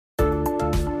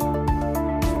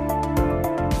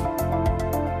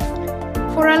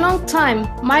For a long time,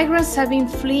 migrants have been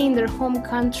fleeing their home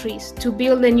countries to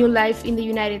build a new life in the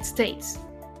United States.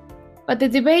 But the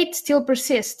debate still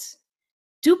persists.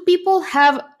 Do people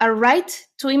have a right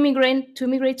to immigrate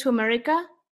to America?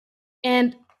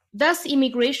 And does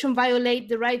immigration violate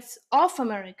the rights of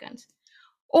Americans?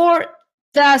 Or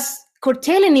does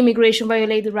curtailing immigration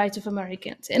violate the rights of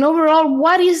Americans? And overall,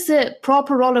 what is the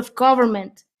proper role of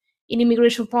government in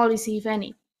immigration policy, if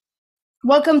any?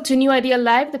 Welcome to New Idea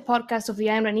Live, the podcast of the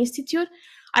Ayn Rand Institute.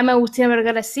 I'm Agustina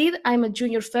Vergara Cid. I'm a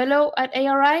junior fellow at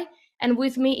ARI, and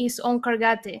with me is Onkar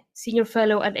Gate, senior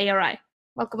fellow at ARI.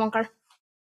 Welcome, Onkar.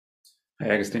 Hi,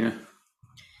 Agustina.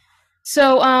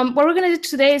 So what we're going to do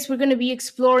today is we're going to be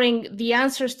exploring the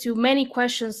answers to many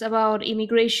questions about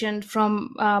immigration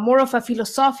from more of a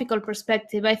philosophical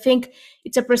perspective. I think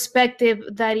it's a perspective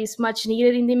that is much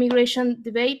needed in the immigration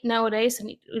debate nowadays, and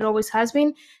it always has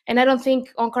been. And I don't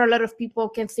think, Onkar, a lot of people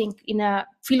can think in a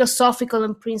philosophical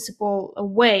and principled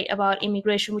way about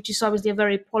immigration, which is obviously a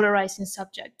very polarizing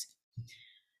subject.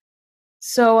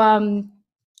 So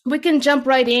we can jump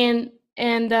right in,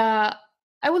 and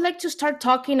I would like to start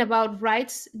talking about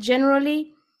rights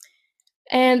generally.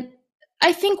 And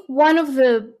I think one of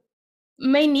the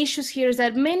main issues here is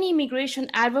that many immigration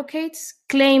advocates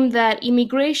claim that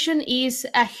immigration is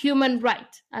a human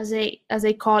right, as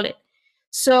they call it.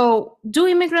 So do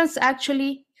immigrants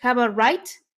actually have a right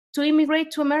to immigrate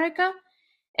to America?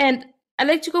 And I'd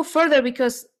like to go further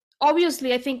because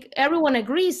obviously I think everyone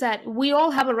agrees that we all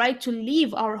have a right to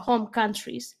leave our home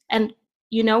countries and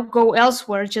go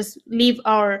elsewhere, just leave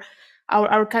our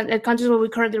countries where we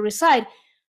currently reside.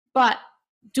 But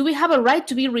do we have a right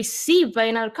to be received by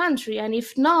another country? And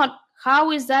if not,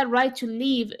 how is that right to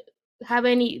leave how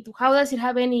does it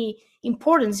have any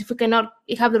importance if we cannot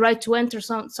have the right to enter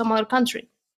some other country?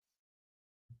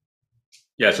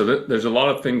 Yeah, so there's a lot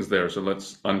of things there. So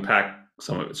let's unpack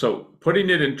some of it. So putting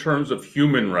it in terms of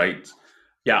human rights,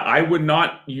 yeah, I would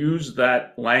not use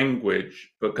that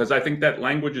language because I think that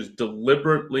language is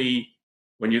deliberately,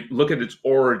 when you look at its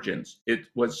origins, it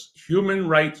was human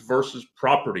rights versus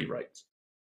property rights.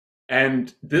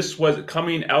 And this was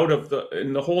coming out of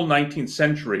in the whole 19th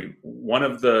century, one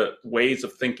of the ways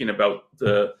of thinking about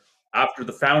after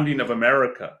the founding of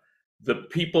America, the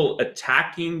people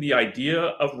attacking the idea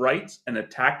of rights and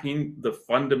attacking the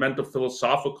fundamental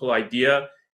philosophical idea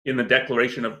in the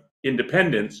Declaration of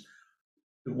Independence,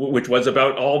 which was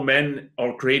about all men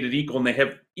are created equal and they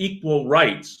have equal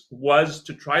rights, was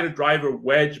to try to drive a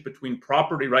wedge between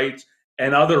property rights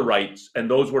and other rights. And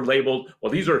those were labeled,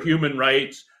 well, these are human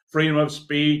rights, freedom of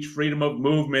speech, freedom of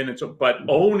movement. And so, but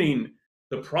owning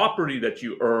the property that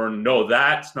you earn, no,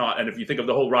 that's not. And if you think of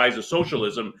the whole rise of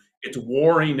socialism, it's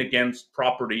warring against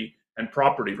property and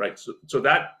property rights. So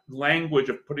that language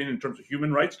of putting it in terms of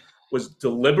human rights was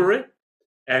deliberate,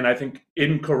 and I think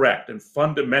incorrect and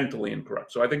fundamentally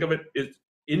incorrect. So I think of it as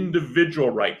individual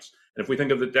rights. And if we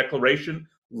think of the Declaration,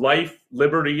 life,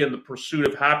 liberty, and the pursuit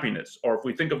of happiness, or if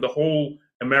we think of the whole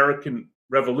American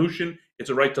Revolution, it's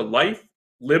a right to life,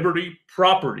 liberty,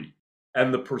 property,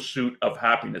 and the pursuit of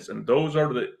happiness. And those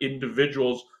are the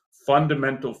individual's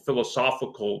fundamental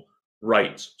philosophical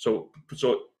rights. So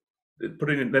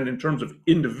putting it then in terms of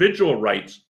individual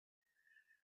rights,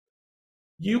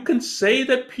 you can say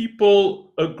that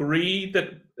people agree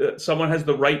that someone has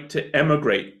the right to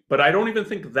emigrate, but I don't even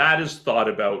think that is thought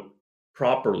about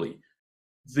properly.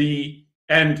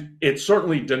 And it's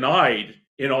certainly denied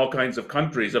in all kinds of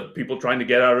countries of people trying to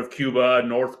get out of Cuba,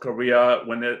 North Korea.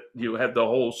 When you had the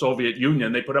whole Soviet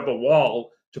Union, they put up a wall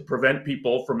to prevent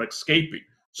people from escaping.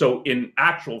 So in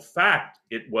actual fact,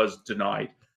 it was denied.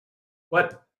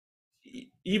 But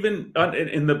even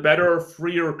in the better,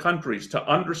 freer countries, to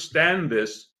understand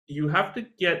this, you have to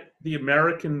get the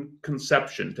American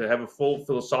conception to have a full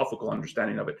philosophical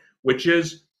understanding of it, which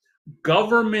is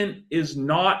government is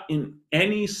not in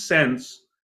any sense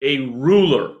a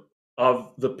ruler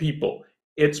of the people.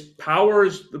 Its power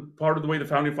is part of the way the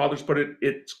founding fathers put it.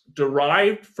 It's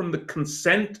derived from the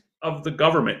consent of the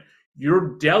government.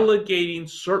 You're delegating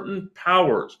certain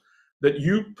powers that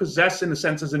you possess in a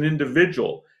sense as an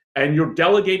individual, and you're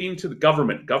delegating to the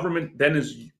government. Government then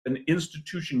is an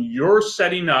institution you're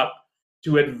setting up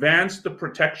to advance the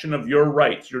protection of your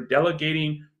rights. You're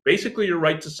delegating basically your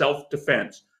right to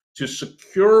self-defense, to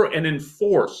secure and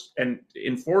enforce. And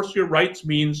enforce your rights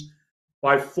means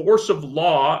by force of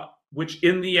law, which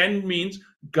in the end means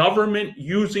government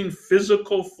using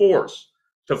physical force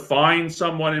to fine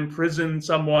someone, imprison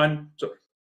someone.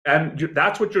 And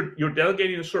that's what you're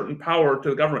delegating a certain power to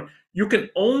the government. You can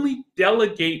only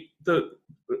delegate the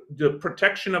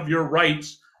protection of your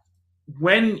rights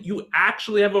when you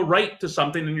actually have a right to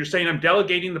something and you're saying, I'm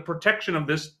delegating the protection of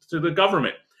this to the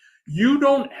government. You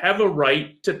don't have a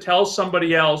right to tell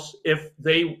somebody else if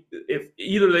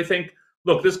either they think,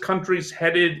 look, this country's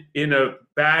headed in a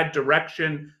bad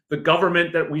direction, the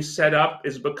government that we set up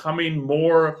is becoming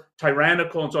more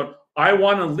tyrannical and so on, I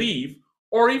want to leave.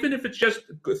 Or even if it's just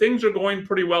things are going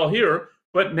pretty well here,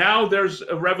 but now there's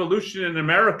a revolution in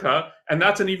America, and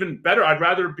that's an even better. I'd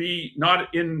rather be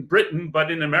not in Britain,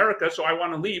 but in America, so I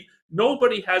want to leave.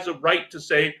 Nobody has a right to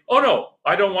say, oh, no,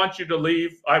 I don't want you to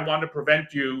leave. I want to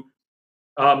prevent you.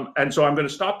 And so I'm going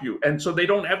to stop you. And so they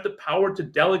don't have the power to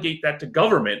delegate that to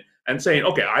government and saying,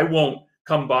 okay, I won't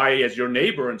come by as your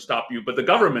neighbor and stop you, but the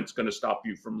government's going to stop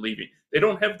you from leaving. They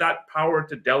don't have that power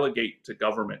to delegate to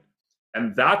government.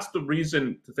 And that's the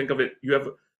reason to think of it. You have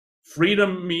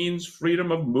freedom means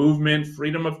freedom of movement,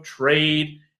 freedom of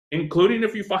trade, including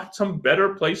if you find some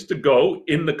better place to go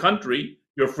in the country,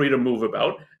 you're free to move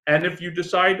about. And if you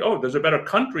decide, oh, there's a better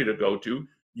country to go to,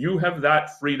 you have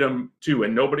that freedom too.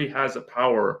 And nobody has a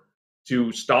power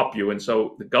to stop you. And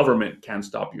so the government can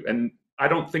stop you. And I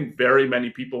don't think very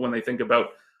many people, when they think about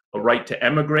a right to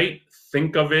emigrate,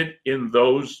 think of it in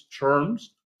those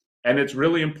terms. And it's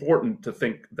really important to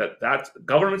think that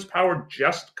government's power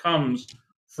just comes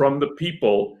from the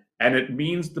people, and it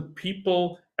means the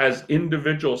people as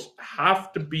individuals have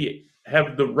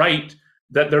the right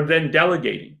that they're then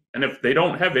delegating. And if they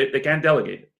don't have it, they can't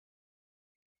delegate it.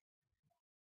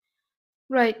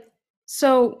 Right.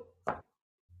 So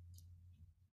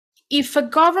if a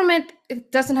government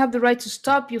doesn't have the right to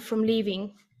stop you from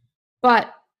leaving,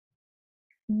 but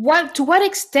to what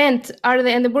extent are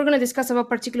they, and we're going to discuss about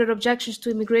particular objections to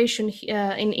immigration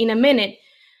in a minute,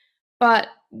 but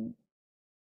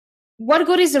what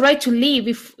good is the right to leave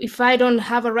if I don't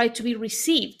have a right to be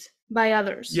received by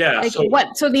others? Yeah. Like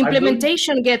so the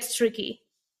implementation gets tricky.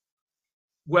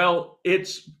 Well,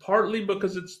 it's partly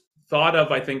because it's thought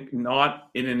of, I think, not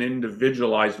in an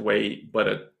individualized way, but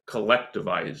a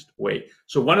collectivized way.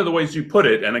 So one of the ways you put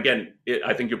it, and again,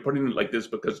 I think you're putting it like this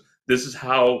because this is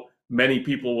how many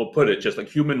people will put it, just like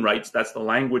human rights, that's the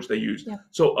language they use. Yeah.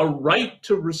 So a right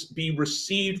to be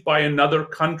received by another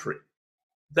country,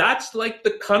 that's like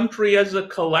the country as a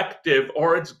collective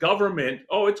or its government,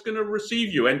 oh, it's going to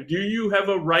receive you. And do you have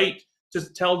a right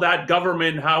to tell that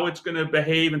government how it's going to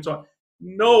behave and so on?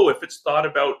 No, if it's thought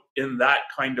about in that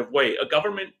kind of way. A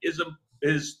government is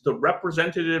the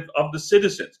representative of the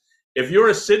citizens. If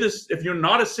you're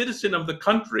not a citizen of the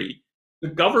country, the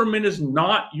government is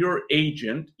not your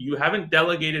agent. You haven't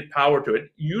delegated power to it.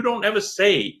 You don't have a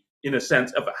say, in a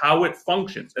sense, of how it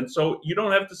functions. And so you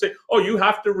don't have to say, oh, you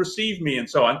have to receive me and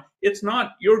so on. It's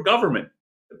not your government,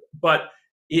 but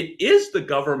it is the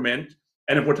government.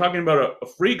 And if we're talking about a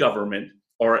free government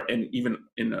or a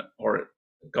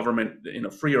government in a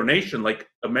freer nation like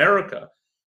America,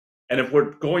 and if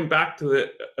we're going back to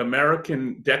the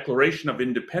American Declaration of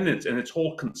Independence and its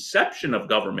whole conception of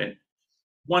government,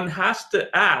 one has to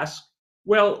ask,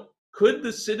 well, could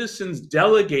the citizens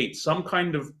delegate some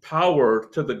kind of power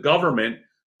to the government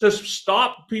to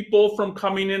stop people from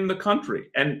coming in the country?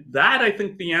 And that, I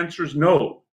think the answer is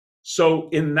no. So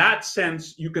in that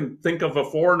sense, you can think of a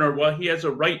foreigner, well, he has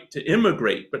a right to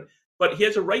immigrate, but he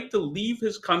has a right to leave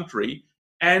his country,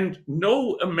 and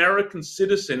no American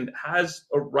citizen has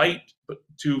a right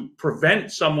to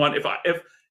prevent someone.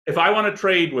 If I want to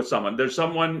trade with someone, there's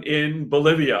someone in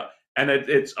Bolivia, and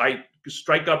I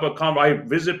strike up I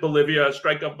visit Bolivia,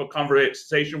 strike up a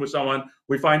conversation with someone.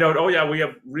 We find out, oh yeah, we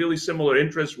have really similar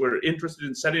interests. We're interested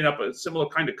in setting up a similar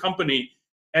kind of company.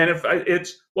 And if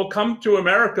well, come to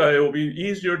America, it will be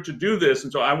easier to do this.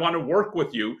 And so I want to work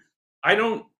with you.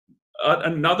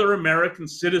 Another American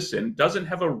citizen doesn't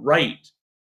have a right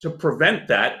to prevent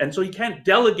that. And so he can't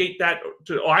delegate that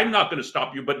to, oh, I'm not going to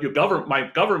stop you, but my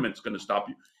government's going to stop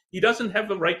you. He doesn't have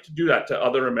the right to do that to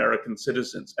other American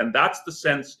citizens. And that's the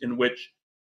sense in which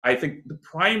I think the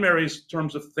primary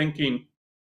terms of thinking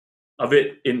of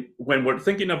it, when we're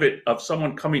thinking of it, of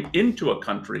someone coming into a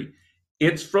country,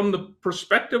 it's from the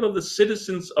perspective of the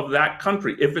citizens of that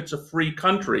country. If it's a free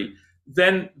country,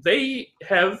 then they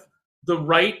have the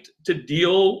right to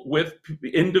deal with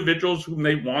individuals whom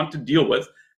they want to deal with.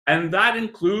 And that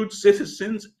includes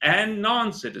citizens and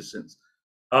non-citizens.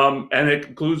 And it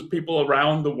includes people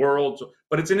around the world,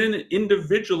 but it's in an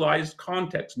individualized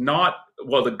context, not,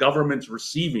 well, the government's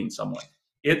receiving someone.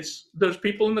 There's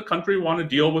people in the country who want to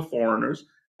deal with foreigners,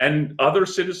 and other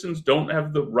citizens don't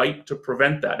have the right to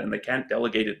prevent that, and they can't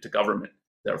delegate it to government,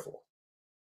 therefore.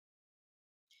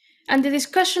 And the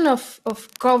discussion of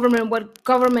government, what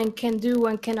government can do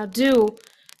and cannot do,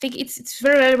 I think it's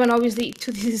very relevant, obviously,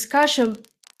 to this discussion.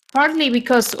 partly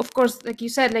because, of course, like you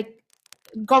said, like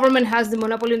government has the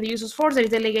monopoly on the use of force that is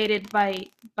delegated by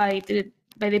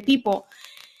the people.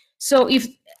 So if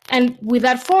and with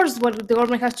that force, what the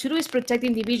government has to do is protect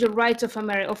individual rights of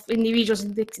individuals.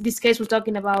 In this case, we're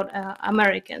talking about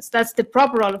Americans. That's the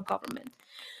proper role of government.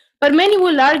 But many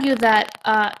will argue that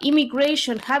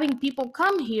immigration, having people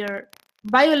come here,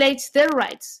 violates their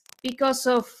rights because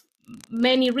of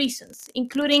many reasons,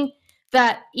 including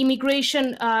that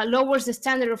immigration lowers the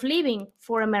standard of living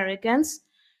for Americans.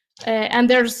 And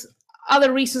there's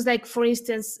other reasons, like, for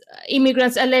instance,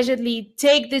 immigrants allegedly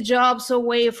take the jobs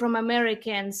away from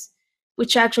Americans,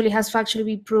 which actually has factually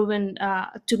been proven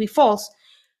to be false.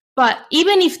 But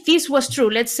even if this was true,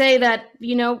 let's say that,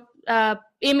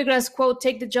 immigrants, quote,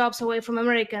 take the jobs away from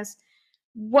Americans.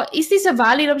 What is this a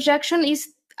valid objection?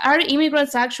 Are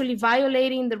immigrants actually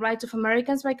violating the rights of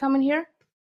Americans by coming here?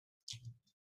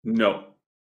 No,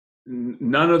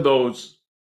 none of those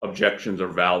objections are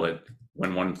valid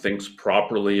when one thinks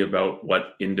properly about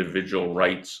what individual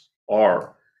rights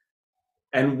are.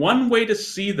 And one way to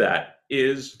see that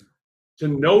is to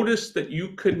notice that you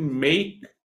can make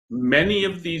many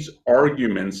of these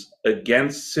arguments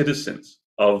against citizens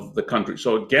of the country,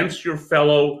 so against your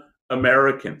fellow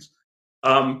Americans.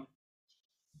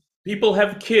 People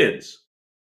have kids.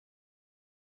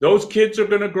 Those kids are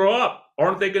going to grow up.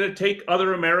 Aren't they going to take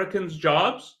other Americans'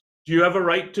 jobs? Do you have a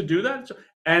right to do that?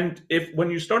 And if when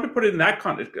you start to put it in that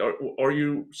context, are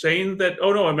you saying that,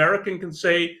 oh no, American can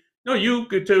say, no, you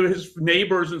to his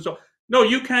neighbors and so, no,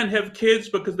 you can't have kids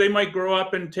because they might grow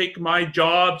up and take my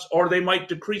jobs, or they might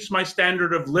decrease my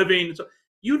standard of living. So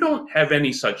you don't have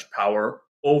any such power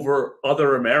over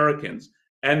other Americans.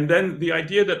 And then the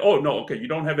idea that, oh no, okay, you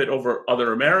don't have it over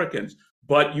other Americans,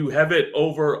 but you have it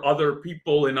over other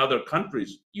people in other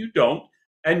countries. You don't.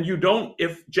 And you don't,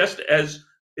 if just as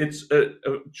it's a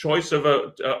choice of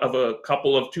a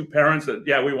couple of two parents that,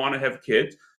 yeah, we want to have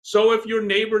kids. So if your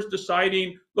neighbor's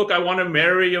deciding, look, I want to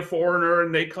marry a foreigner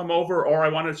and they come over, or I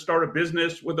want to start a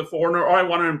business with a foreigner, or I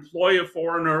want to employ a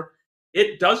foreigner,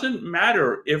 it doesn't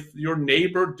matter if your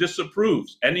neighbor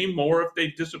disapproves anymore. If they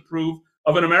disapprove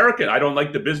of an American, I don't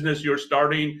like the business you're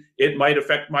starting, it might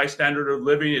affect my standard of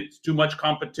living, it's too much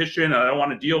competition and I don't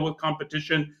want to deal with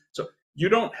competition. So you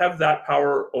don't have that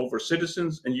power over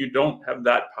citizens, and you don't have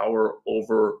that power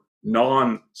over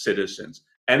non-citizens.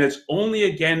 And it's only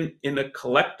again in a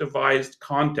collectivized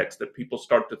context that people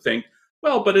start to think,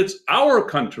 well, but it's our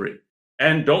country.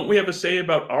 And don't we have a say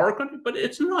about our country? But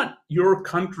it's not your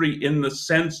country in the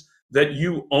sense that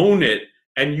you own it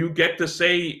and you get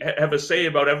to have a say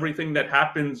about everything that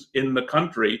happens in the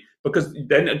country. Because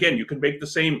then again, you can make the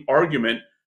same argument.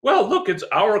 Well, look, it's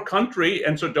our country,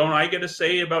 and so don't I get a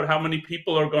say about how many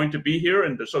people are going to be here?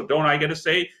 And so don't I get a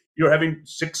say? You're having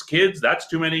 6 kids, that's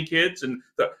too many kids.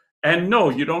 And no,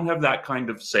 you don't have that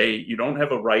kind of say. You don't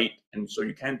have a right, and so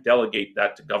you can't delegate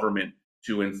that to government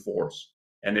to enforce.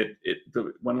 And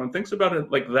when one thinks about it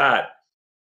like that,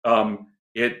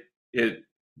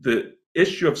 the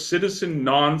issue of citizen,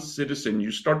 non-citizen,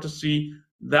 you start to see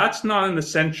that's not an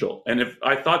essential. And if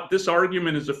I thought this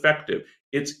argument is effective,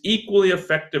 it's equally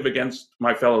effective against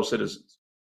my fellow citizens.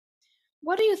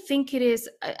 What do you think it is?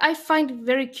 I find it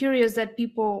very curious that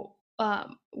people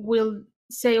will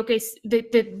say, okay, they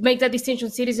make that distinction,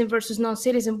 citizen versus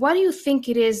non-citizen. What do you think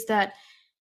it is that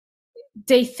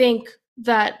they think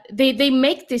that they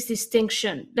make this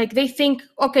distinction? Like, they think,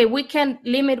 okay, we can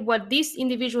limit what these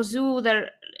individuals do that are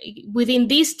within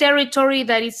this territory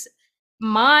that is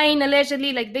mine,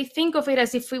 allegedly. Like, they think of it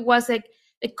as if it was like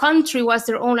the country was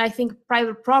their own, I think,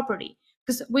 private property.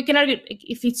 Because we can argue,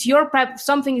 if it's your private,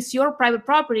 something is your private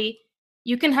property,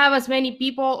 you can have as many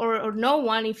people or no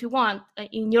one if you want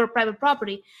in your private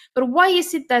property. But why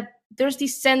is it that there's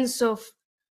this sense of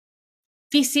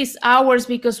this is ours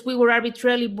because we were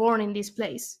arbitrarily born in this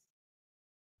place?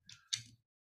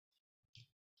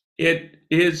 It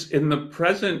is in the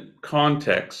present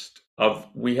context of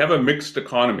we have a mixed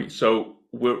economy. So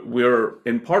we're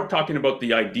in part talking about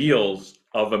the ideals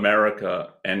of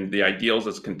America and the ideals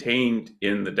as contained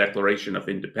in the Declaration of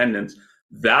Independence.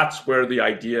 That's where the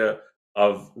idea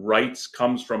of rights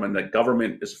comes from, and that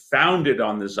government is founded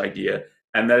on this idea,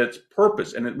 and that its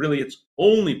purpose, and its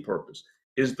only purpose,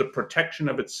 is the protection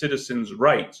of its citizens'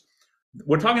 rights.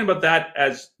 We're talking about that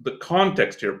as the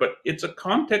context here, but it's a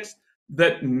context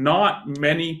that not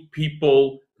many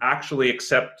people actually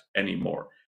accept anymore.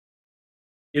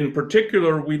 In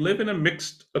particular, we live in a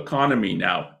mixed economy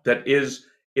now. That is,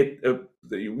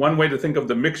 one way to think of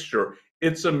the mixture,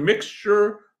 it's a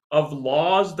mixture of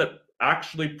laws that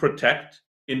actually protect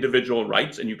individual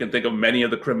rights, and you can think of many of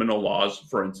the criminal laws,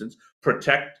 for instance,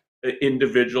 protect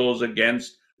individuals,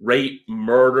 against rape,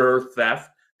 murder, theft.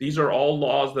 These are all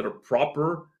laws that are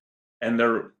proper, and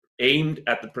they're aimed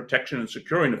at the protection and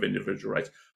securing of individual rights.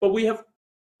 But we have,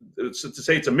 to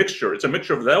say it's a mixture. It's a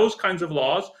mixture of those kinds of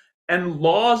laws and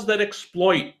laws that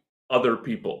exploit other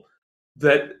people.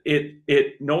 That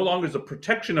it no longer is a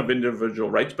protection of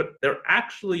individual rights, but they're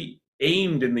actually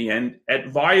aimed in the end at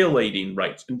violating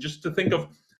rights. And just to think of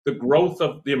the growth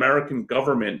of the American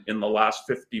government in the last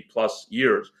 50 plus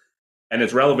years, and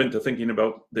it's relevant to thinking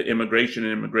about the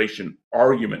immigration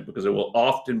argument, because it will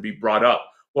often be brought up.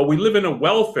 Well, we live in a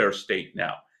welfare state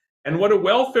now. And what a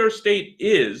welfare state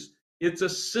is, it's a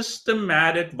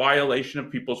systematic violation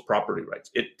of people's property rights.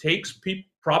 It takes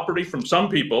property from some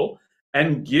people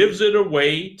and gives it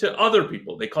away to other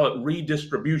people. They call it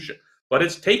redistribution. But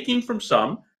it's taking from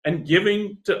some and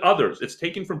giving to others. It's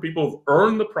taking from people who've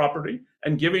earned the property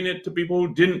and giving it to people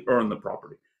who didn't earn the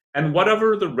property. And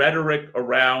whatever the rhetoric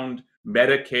around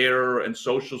Medicare and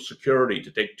Social Security,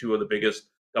 to take two of the biggest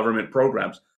government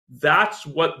programs, that's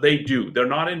what they do. They're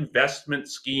not investment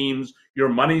schemes. Your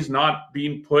money's not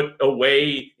being put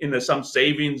away into some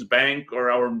savings bank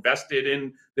or invested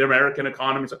in the American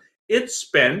economy. It's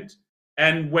spent,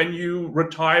 and when you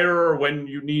retire or when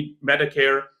you need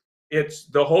Medicare,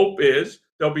 the hope is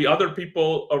there'll be other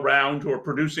people around who are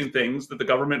producing things that the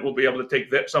government will be able to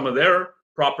take some of their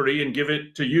property and give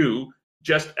it to you,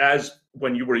 just as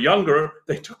when you were younger,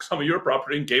 they took some of your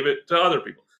property and gave it to other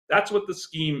people. That's what the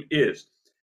scheme is.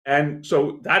 And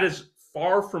so that is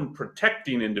far from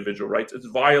protecting individual rights, it's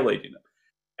violating them.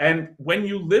 And when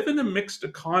you live in a mixed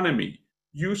economy,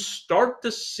 you start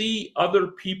to see other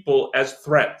people as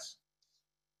threats.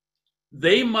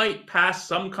 They might pass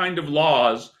some kind of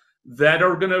laws that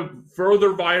are going to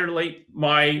further violate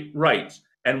my rights.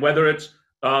 And whether it's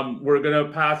we're going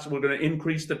to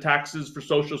increase the taxes for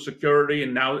Social Security,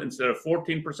 and now instead of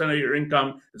 14% of your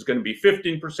income, it's going to be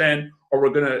 15%, or we're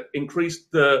going to increase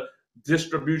the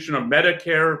distribution of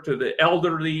Medicare to the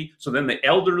elderly, so then the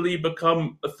elderly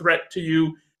become a threat to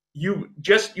you. You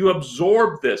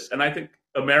absorb this, and I think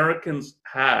Americans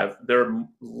they're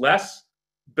less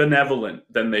benevolent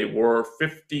than they were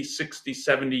 50, 60,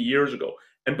 70 years ago.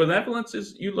 And benevolence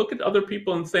is, you look at other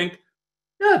people and think,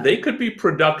 yeah, they could be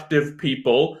productive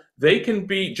people. They can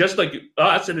be just like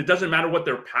us, and it doesn't matter what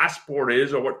their passport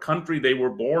is or what country they were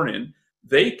born in.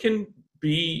 They can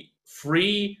be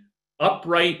free,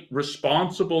 upright,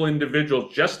 responsible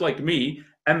individuals just like me.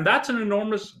 And that's an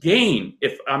enormous gain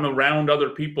if I'm around other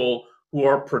people who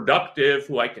are productive,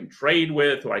 who I can trade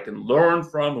with, who I can learn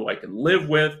from, who I can live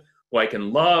with, who I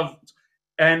can love.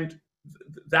 And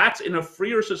that's, in a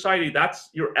freer society, that's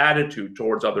your attitude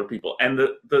towards other people. And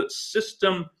the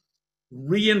system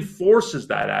reinforces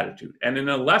that attitude. And in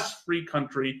a less free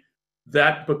country,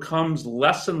 that becomes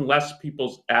less and less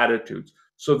people's attitudes.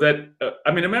 So that,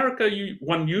 America,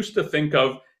 one used to think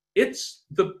of, it's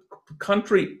the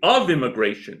country of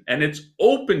immigration, and it's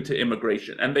open to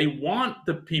immigration, and they want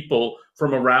the people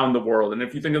from around the world. And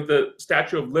if you think of the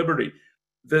Statue of Liberty,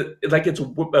 it's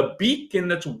a beacon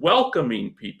that's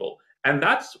welcoming people. And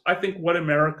that's, I think, what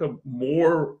America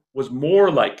was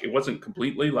more like. It wasn't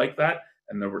completely like that,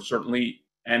 and there were certainly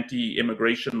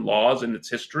anti-immigration laws in its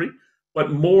history,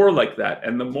 but more like that.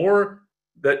 And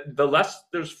the less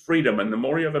there's freedom, and the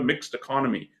more you have a mixed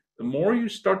economy, the more you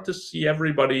start to see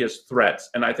everybody as threats.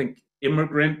 And I think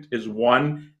immigrant is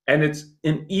one, and it's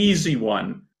an easy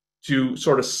one to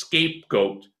sort of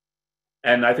scapegoat.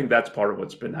 And I think that's part of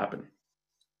what's been happening.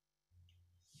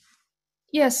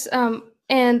 Yes,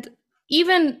 and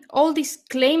even all these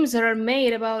claims that are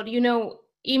made about,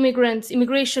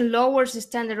 immigration lowers the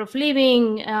standard of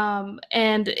living,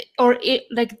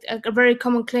 like a very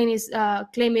common claim is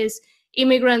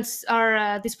immigrants are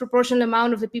a disproportionate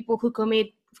amount of the people who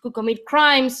commit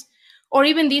crimes, or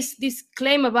even this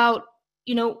claim about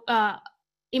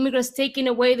immigrants taking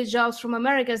away the jobs from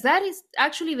Americans. That is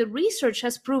actually, the research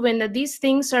has proven that these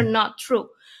things are not true,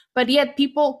 but yet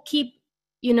people keep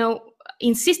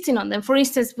insisting on them. For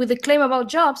instance, with the claim about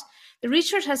jobs, the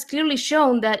research has clearly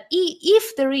shown that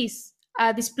if there is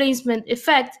a displacement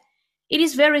effect, it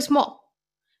is very small,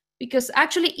 because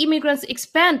actually immigrants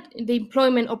expand the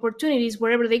employment opportunities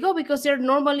wherever they go, because they're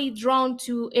normally drawn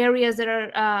to areas that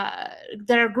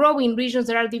are growing, regions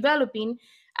that are developing,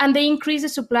 and they increase the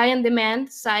supply and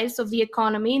demand sides of the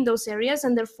economy in those areas,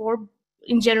 and therefore,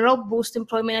 in general, boost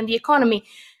employment and the economy.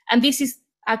 And this is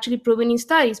actually proven in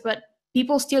studies, but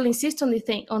people still insist on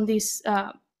this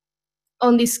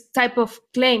type of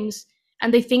claims,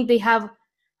 and they think they have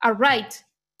a right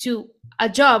to a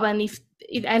job. And if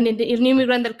an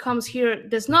immigrant that comes here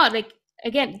does not,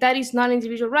 again, that is not an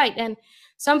individual right. And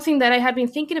something that I have been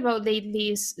thinking about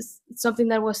lately is something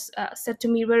that was said to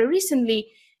me very recently,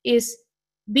 is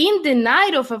being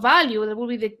denied of a value that will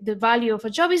be the value of a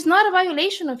job is not a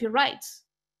violation of your rights.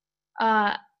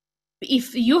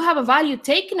 If you have a value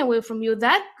taken away from you,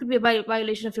 that could be a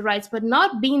violation of your rights, but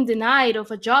not being denied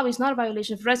of a job is not a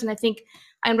violation of your rights. And I think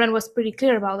Ayn Rand was pretty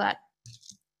clear about that.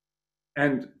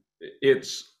 And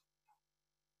it's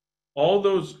all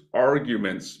those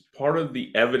arguments, part of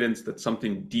the evidence that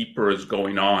something deeper is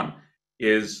going on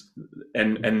is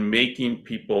and making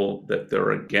people that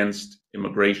they're against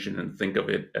immigration and think of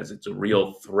it as it's a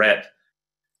real threat.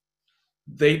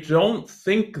 They don't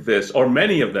think this, or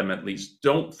many of them at least,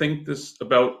 don't think this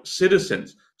about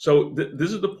citizens. So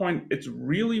this is the point. It's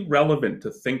really relevant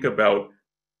to think about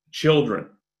children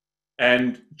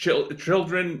and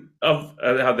children of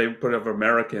how they put of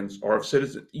Americans or of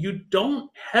citizens. You don't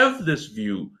have this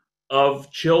view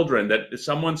of children that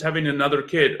someone's having another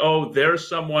kid. Oh, there's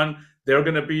someone, they're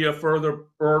going to be a further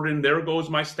burden. There goes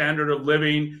my standard of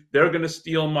living. They're going to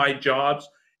steal my jobs.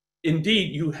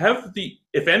 Indeed, you have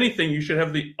if anything, you should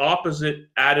have the opposite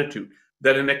attitude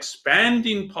that an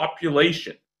expanding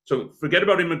population, so forget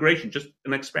about immigration, just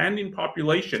an expanding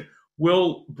population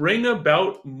will bring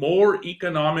about more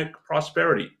economic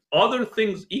prosperity. Other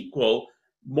things equal,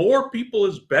 more people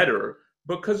is better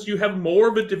because you have more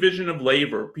of a division of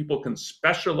labor. People can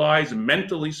specialize,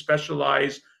 mentally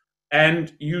specialize,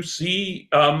 and you see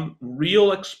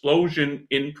real explosion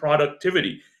in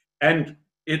productivity. And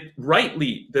it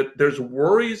rightly that there's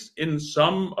worries in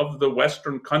some of the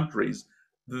Western countries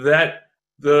that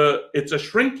it's a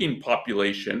shrinking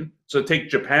population. So take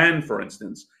Japan, for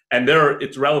instance, and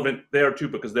it's relevant there too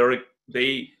because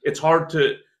it's hard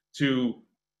to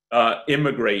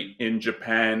immigrate in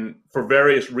Japan for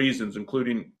various reasons,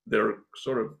 including they're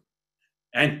sort of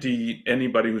anti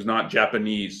anybody who's not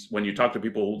Japanese. When you talk to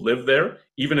people who live there,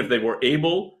 even if they were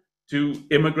able to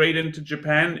immigrate into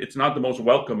Japan, it's not the most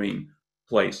welcoming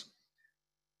place.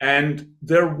 And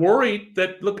they're worried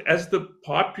that, look, as the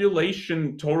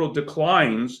population total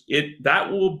declines, that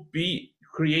will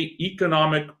create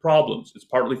economic problems. It's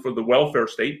partly for the welfare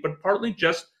state, but partly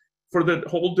just for the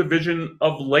whole division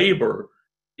of labor.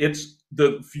 It's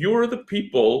the fewer the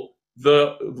people,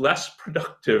 the less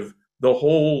productive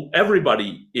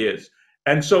everybody is.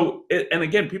 And so, and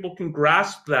again, people can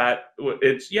grasp that.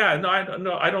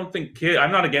 I don't think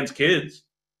I'm not against kids.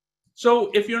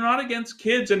 So if you're not against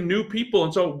kids and new people,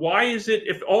 and so why is it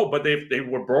but they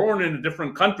were born in a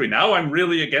different country, now I'm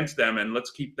really against them and let's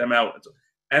keep them out.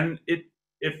 And if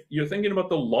you're thinking about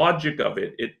the logic of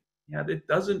it, it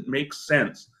doesn't make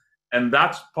sense. And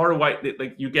that's part of why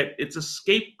it's a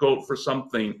scapegoat for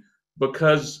something,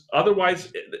 because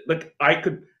otherwise, I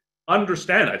could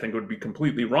understand, I think it would be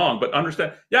completely wrong, but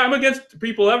understand, I'm against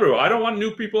people everywhere. I don't want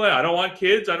new people. I don't want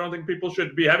kids. I don't think people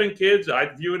should be having kids.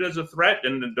 I view it as a threat,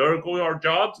 and there go our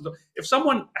jobs. If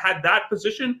someone had that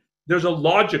position, there's a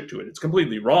logic to it. It's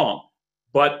completely wrong.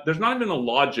 But there's not even a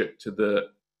logic to the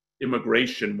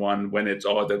immigration one when it's,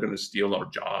 they're going to steal our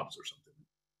jobs or something.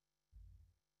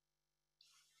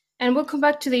 And we'll come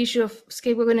back to the issue of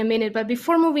scapegoat in a minute. But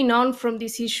before moving on from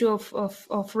this issue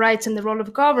of rights and the role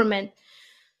of government,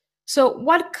 so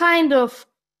what kind of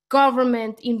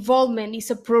government involvement is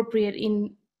appropriate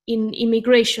in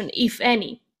immigration, if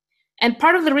any? And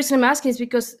part of the reason I'm asking is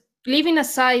because, leaving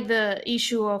aside the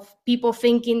issue of people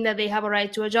thinking that they have a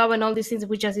right to a job and all these things that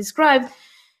we just described,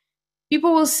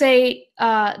 people will say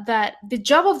that the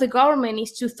job of the government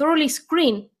is to thoroughly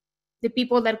screen the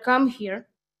people that come here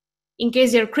in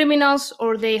case they're criminals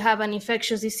or they have an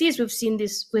infectious disease. We've seen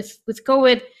this with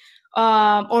COVID.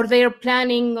 Or they are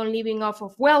planning on living off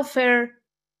of welfare,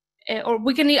 or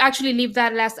we can actually leave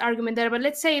that last argument there. But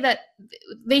let's say that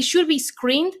they should be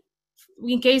screened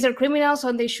in case they're criminals,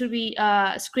 and they should be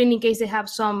screened in case they have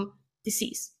some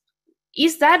disease.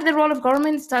 Is that the role of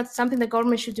government? Is that something the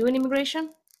government should do in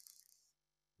immigration?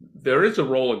 There is a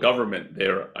role of government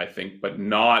there, I think, but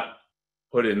not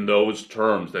put in those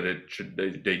terms that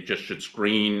they just should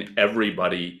screen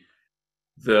everybody.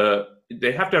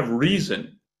 They have to have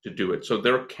reason to do it. So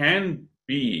there can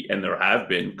be, and there have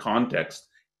been, contexts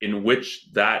in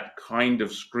which that kind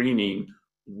of screening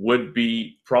would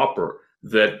be proper.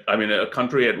 A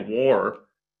country at war,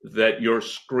 that you're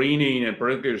screening, and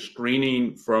particularly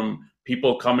screening from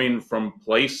people coming from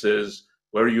places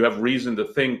where you have reason to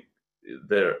think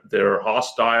they're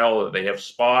hostile, or they have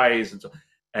spies,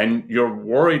 and you're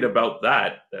worried about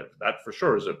that for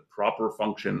sure is a proper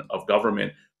function of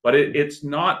government. But it's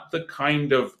not the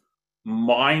kind of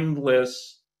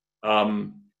mindless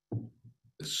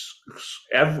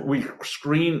we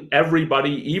screen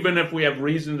everybody, even if we have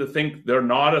reason to think they're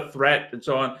not a threat and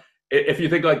so on. If you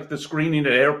think like the screening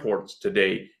at airports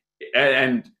today,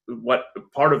 and what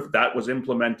part of that was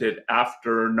implemented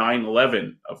after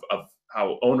 9/11 of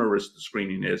how onerous the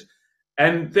screening is.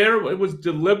 And there it was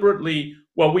deliberately,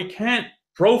 well, we can't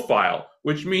profile,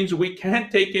 which means we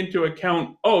can't take into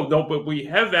account, oh, no, but we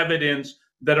have evidence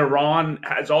that Iran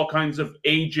has all kinds of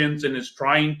agents and is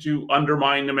trying to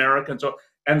undermine America.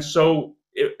 And so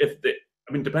if the,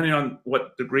 I mean, depending on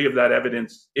what degree of that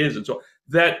evidence is, and so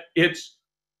that it's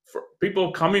for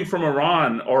people coming from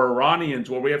Iran or Iranians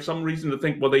where we have some reason to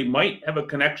think, well, they might have a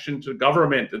connection to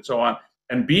government and so on,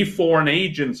 and be foreign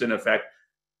agents in effect,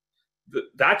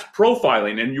 that's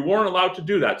profiling, and you weren't allowed to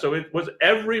do that. So it was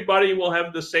everybody will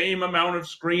have the same amount of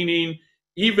screening,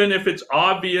 even if it's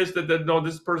obvious that no,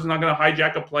 this person's not going to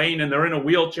hijack a plane and they're in a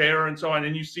wheelchair and so on,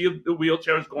 and you see the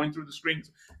wheelchairs going through the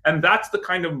screens. And that's the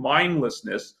kind of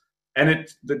mindlessness. And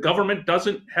the government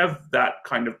doesn't have that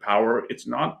kind of power. It's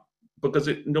not because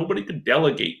nobody could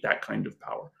delegate that kind of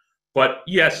power. But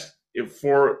yes,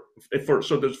 so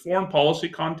there's foreign policy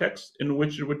context in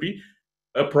which it would be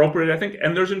appropriate, I think,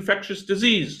 and there's infectious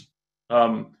disease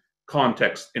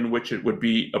context in which it would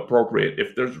be appropriate.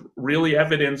 If there's really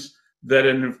evidence that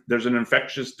there's an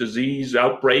infectious disease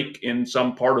outbreak in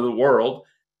some part of the world,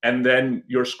 and then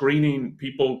you're screening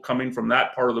people coming from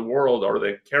that part of the world, are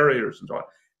they carriers and so on.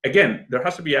 Again, there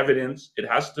has to be evidence.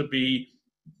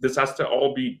 This has to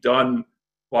all be done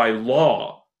by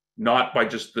law, not by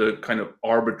just the kind of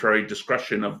arbitrary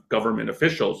discretion of government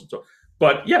officials. And so,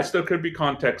 but yes, there could be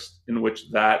context in which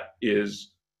that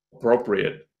is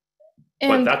appropriate.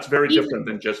 But that's very different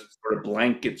than just sort of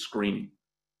blanket screening.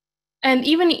 And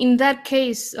even in that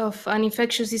case of an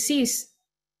infectious disease,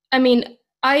 I mean,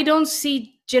 I don't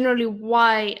see generally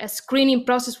why a screening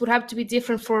process would have to be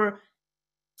different for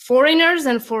foreigners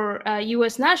and for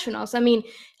U.S. nationals. I mean,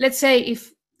 let's say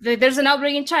if there's an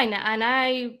outbreak in China and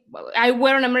I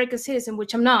were an American citizen,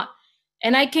 which I'm not,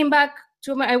 and I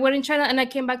were in China and I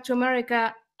came back to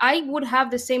America, I would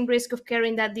have the same risk of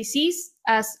carrying that disease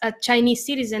as a Chinese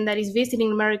citizen that is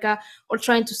visiting America or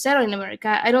trying to settle in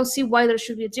America. I don't see why there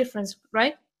should be a difference,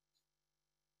 right?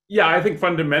 Yeah, I think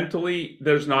fundamentally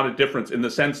there's not a difference in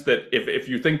the sense that if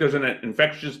you think there's an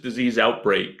infectious disease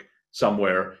outbreak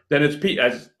somewhere, then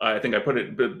as I think I put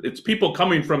it, it's people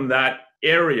coming from that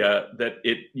area that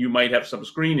you might have some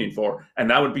screening for, and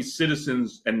that would be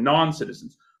citizens and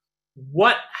non-citizens.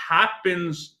 What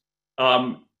happens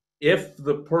if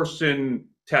the person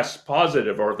tests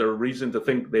positive or there's reason to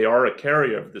think they are a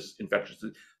carrier of this infectious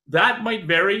disease? That might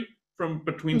vary from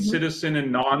between citizen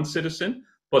and non-citizen,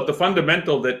 but the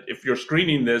fundamental that if you're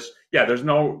screening this, yeah, there's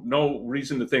no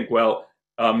reason to think, well,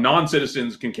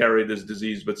 non-citizens can carry this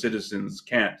disease, but citizens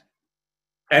can't.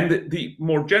 And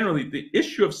more generally, the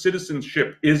issue of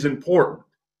citizenship is important.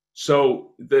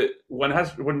 So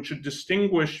one should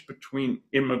distinguish between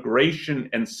immigration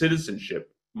and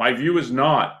citizenship. My view is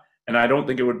not, and I don't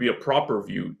think it would be a proper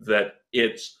view, that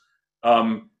it's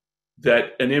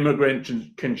that an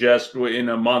immigrant can just in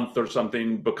a month or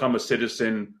something become a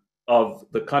citizen of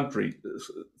the country.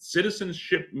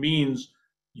 Citizenship means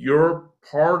you're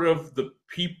part of the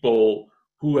people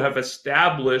who have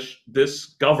established this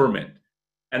government,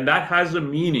 and that has a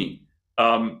meaning,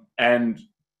 and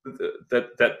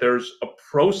that there's a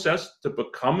process to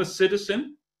become a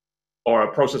citizen, or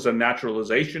a process of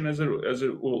naturalization, as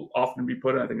it will often be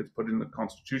put. I think it's put in the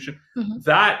Constitution.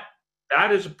 That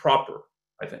is proper,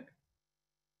 I think.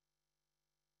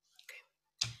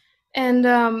 And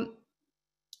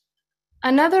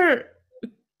another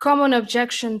common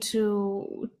objection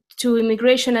to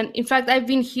immigration, and in fact, I've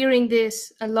been hearing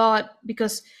this a lot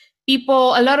because a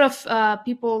lot of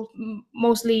people,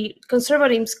 mostly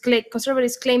conservatives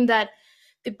claim that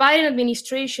the Biden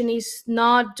administration is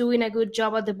not doing a good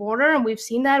job at the border, and we've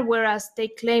seen that, whereas they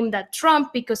claim that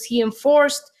Trump, because he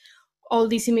enforced all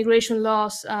these immigration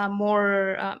laws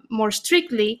more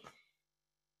strictly,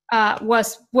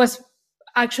 was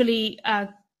actually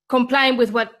complying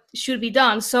with what should be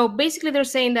done. So basically they're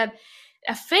saying that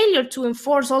a failure to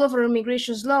enforce all of our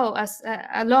immigration laws,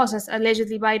 as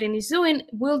allegedly Biden is doing,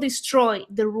 will destroy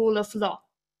the rule of law.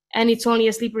 And it's only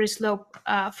a slippery slope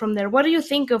from there. What do you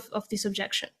think of this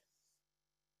objection?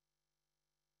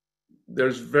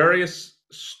 There's various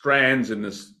strands in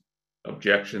this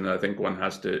objection that I think one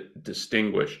has to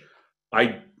distinguish.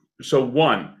 So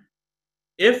one,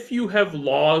 if you have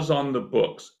laws on the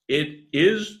books, it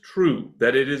is true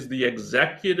that it is the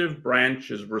executive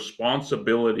branch's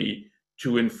responsibility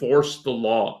to enforce the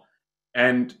law.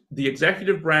 And the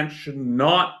executive branch should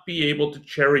not be able to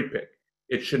cherry pick.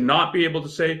 It should not be able to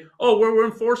say, oh, we're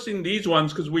enforcing these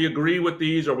ones because we agree with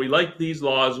these or we like these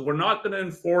laws. We're not going to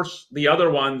enforce the other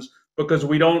ones because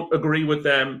we don't agree with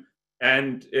them.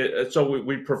 And so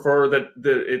we prefer that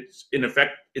it's in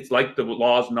effect, it's like the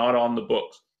laws not on the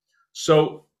books.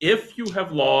 So if you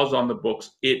have laws on the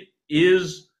books, it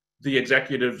is the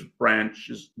executive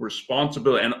branch's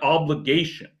responsibility and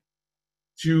obligation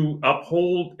to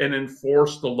uphold and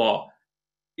enforce the law.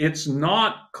 It's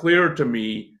not clear to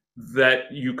me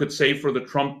that you could say for the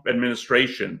Trump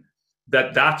administration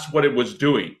that that's what it was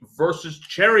doing versus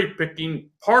cherry picking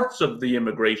parts of the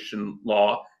immigration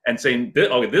law and saying,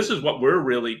 okay, this is what we're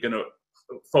really going to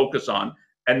focus on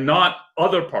and not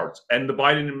other parts. And the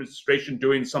Biden administration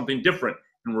doing something different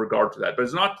in regard to that. But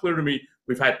it's not clear to me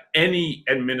we've had any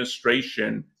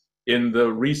administration in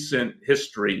the recent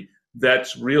history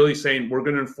that's really saying we're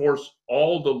going to enforce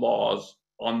all the laws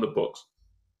on the books.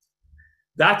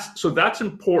 That's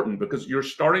important because you're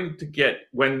starting to get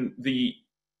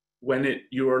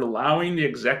you're allowing the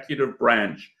executive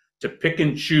branch to pick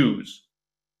and choose,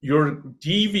 you're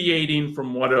deviating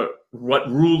from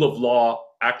what rule of law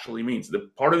actually means.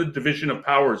 The part of the division of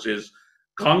powers is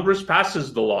Congress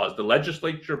passes the laws, the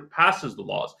legislature passes the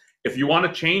laws. If you want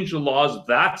to change the laws,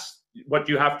 that's what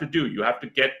you have to do. You have to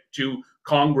get to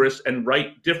Congress and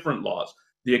write different laws.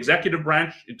 The executive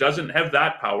branch, it doesn't have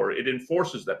that power. It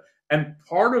enforces them. And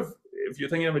part of, if you're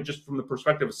thinking of it just from the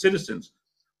perspective of citizens,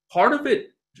 part of it,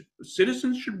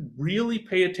 citizens should really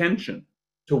pay attention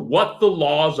to what the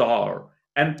laws are.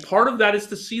 And part of that is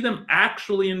to see them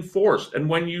actually enforced. And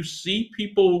when you see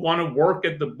people who want to work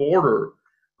at the border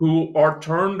who are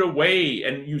turned away,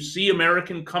 and you see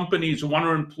American companies who want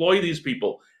to employ these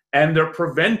people, and they're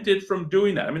prevented from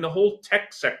doing that. I mean, the whole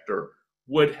tech sector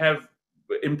would have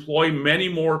employ many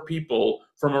more people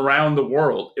from around the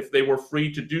world if they were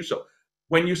free to do so.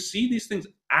 When you see these things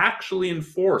actually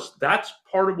enforced, that's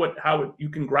part of how you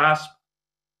can grasp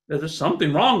that there's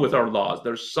something wrong with our laws.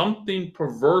 There's something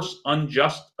perverse,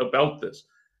 unjust about this.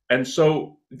 And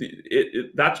so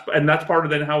that's part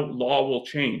of then how law will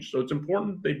change. So it's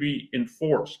important they be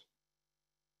enforced.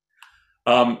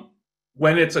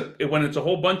 When it's a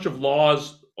whole bunch of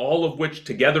laws, all of which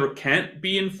together can't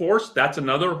be enforced, that's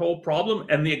another whole problem.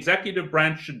 And the executive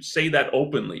branch should say that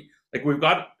openly. Like, we've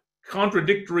got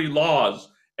contradictory laws,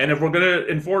 and if we're going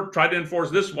to try to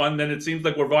enforce this one, then it seems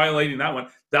like we're violating that one.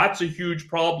 That's a huge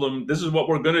problem. This is what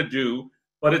we're going to do.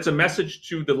 But it's a message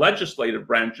to the legislative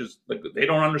branches. Like, they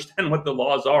don't understand what the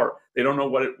laws are. They don't know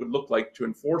what it would look like to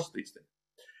enforce these things.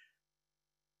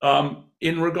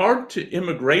 In regard to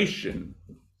immigration,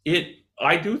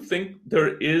 I do think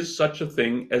there is such a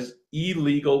thing as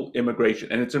illegal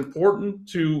immigration, and it's important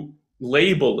to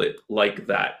label it like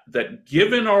that, that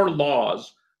given our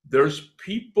laws, there's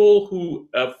people who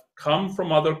have come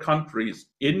from other countries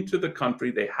into the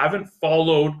country. They haven't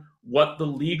followed what the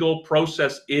legal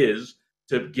process is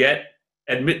to get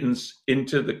admittance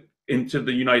into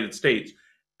the United States.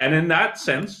 And in that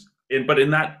sense, but in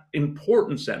that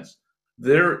important sense,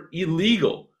 they're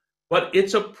illegal. But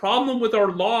it's a problem with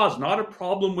our laws, not a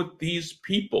problem with these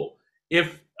people.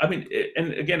 And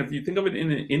again, if you think of it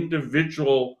in an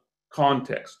individual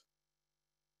context,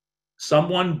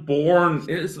 someone born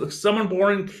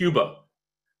in Cuba,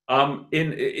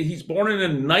 he's born in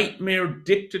a nightmare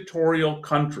dictatorial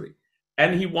country,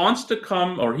 and he wants to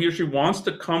come, or he or she wants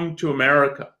to come to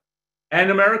America,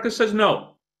 and America says,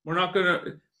 no, we're not going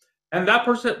to. And that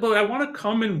person said, look, I want to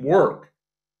come and work.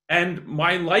 And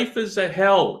my life is a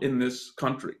hell in this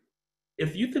country.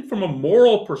 If you think from a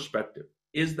moral perspective,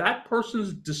 is that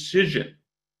person's decision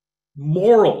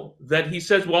moral that he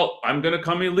says, well, I'm going to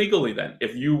come illegally then?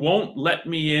 If you won't let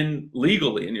me in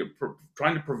legally and you're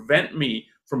trying to prevent me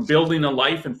from building a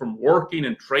life and from working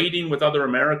and trading with other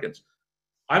Americans,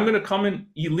 I'm going to come in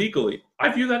illegally.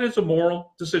 I view that as a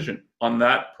moral decision on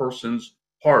that person's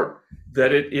part,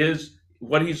 that it is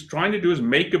what he's trying to do is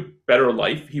make a better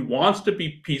life. He wants to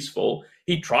be peaceful.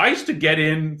 He tries to get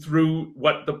in through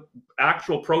what the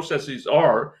actual processes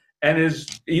are, and is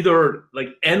either like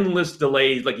endless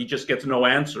delays, like he just gets no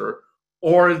answer,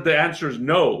 or the answer is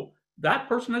no. That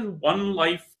person has one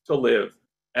life to live.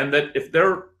 And that if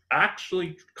they're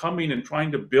actually coming and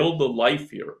trying to build a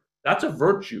life here, that's a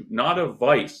virtue, not a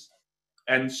vice.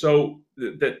 And so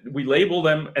that we label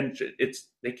them, and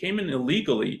they came in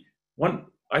illegally.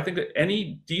 I think that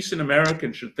any decent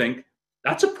American should think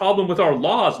that's a problem with our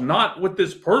laws, not with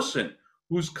this person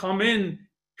who's come in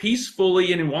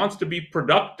peacefully and he wants to be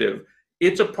productive.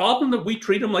 It's a problem that we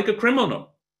treat him like a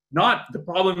criminal. Not the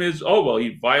problem is, oh, well,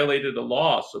 he violated a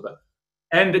law.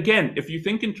 And again, if you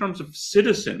think in terms of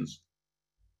citizens,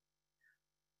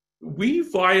 we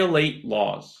violate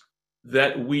laws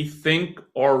that we think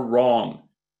are wrong,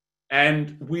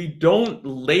 and we don't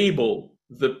label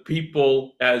the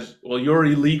people as, well, you're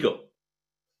illegal,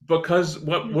 because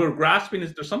what we're grasping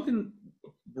is there's something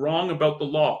wrong about the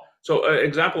law. So, an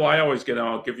example I always get, and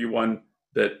I'll give you one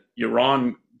that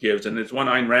Iran gives, and it's one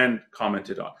Ayn Rand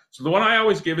commented on. So, the one I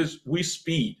always give is, we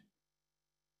speed.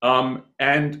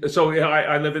 And so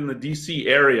I live in the DC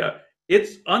area.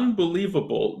 It's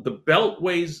unbelievable. The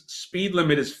Beltway's speed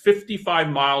limit is 55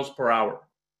 miles per hour.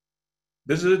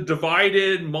 This is a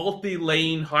divided,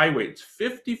 multi-lane highway. It's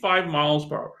 55 miles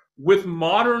per hour. With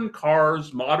modern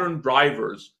cars, modern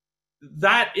drivers,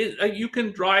 that is, you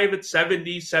can drive at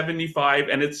 70, 75,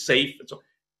 and it's safe.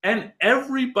 And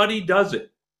everybody does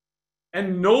it.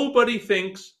 And nobody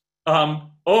thinks,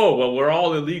 oh, well, we're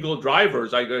all illegal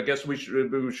drivers. I guess we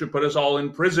should put us all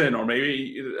in prison, or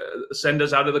maybe send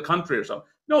us out of the country or something.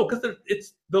 No, because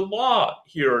it's the law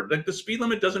here. Like, the speed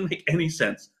limit doesn't make any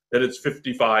sense that it's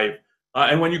 55.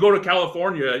 And when you go to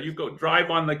California, you go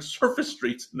drive on like surface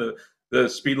streets, and the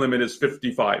speed limit is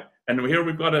 55. And here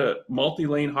we've got a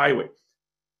multi-lane highway.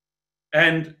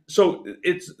 And so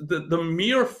it's the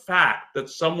mere fact that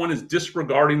someone is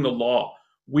disregarding the law.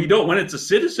 We don't, when it's a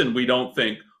citizen, we don't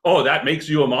think, oh, that makes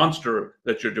you a monster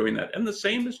that you're doing that. And the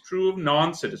same is true of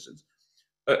non-citizens.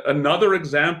 Another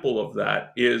example of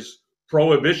that is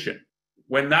prohibition.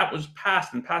 When that was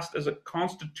passed, and passed as a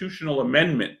constitutional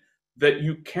amendment, that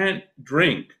you can't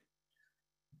drink,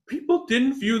 people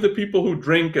didn't view the people who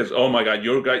drink as, oh my God,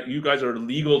 you guys are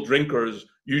legal drinkers,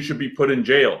 you should be put in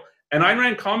jail. And Ayn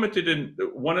Rand commented, in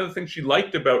one of the things she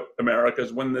liked about America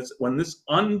is when this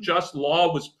unjust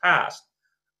law was passed,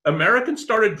 Americans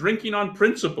started drinking on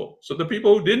principle. So the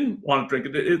people who didn't want to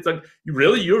drink, it's like,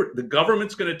 really, the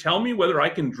government's going to tell me whether I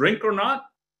can drink or not?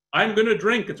 I'm going to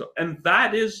drink. And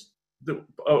that is the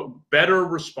better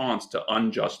response to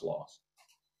unjust laws.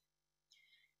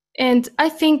 And I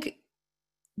think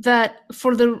that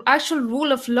for the actual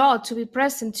rule of law to be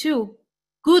present too,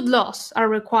 good laws are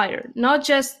required, not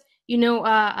just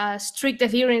strict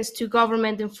adherence to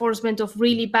government enforcement of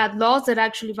really bad laws that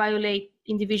actually violate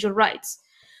individual rights.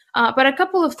 But a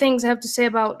couple of things I have to say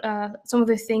about some of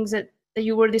the things that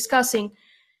you were discussing.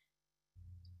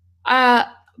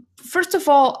 First of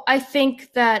all, I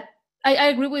think that I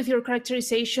agree with your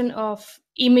characterization of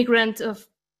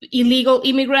illegal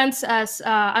immigrants, as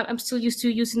I'm still used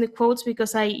to using the quotes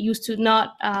because I used to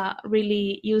not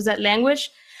really use that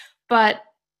language. But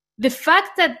the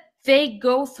fact that they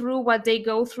go through what they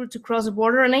go through to cross the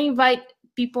border, and I invite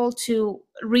people to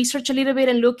research a little bit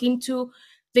and look into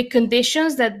the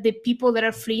conditions that the people that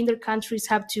are fleeing their countries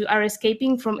are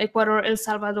escaping from Ecuador, El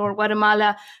Salvador,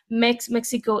 Guatemala,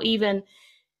 Mexico even.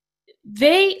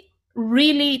 They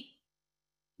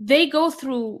go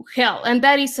through hell, and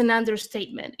that is an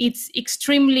understatement. It's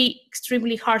extremely,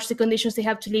 extremely harsh, the conditions they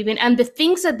have to live in, and the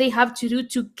things that they have to do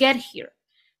to get here,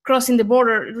 crossing the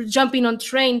border, jumping on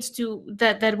trains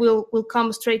that will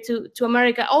come straight to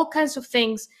America, all kinds of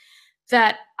things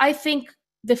that I think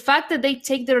the fact that they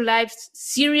take their lives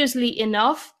seriously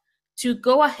enough to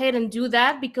go ahead and do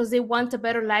that because they want a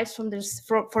better life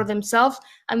for themselves,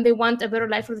 and they want a better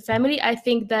life for the family, I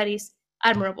think that is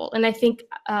admirable. And I think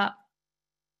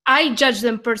I judge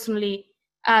them personally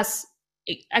as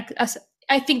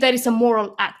I think that is a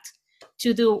moral act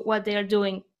to do what they are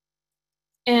doing.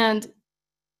 And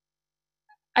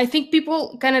I think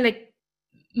people kind of like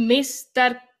miss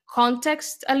that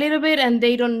context a little bit, and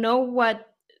they don't know what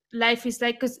life is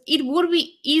like, because it would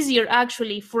be easier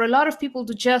actually for a lot of people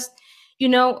to just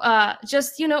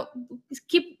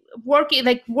keep working,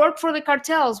 like work for the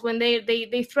cartels when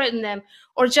they threaten them,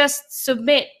 or just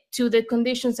submit to the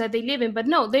conditions that they live in. But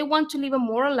no, they want to live a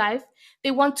moral life.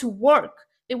 They want to work.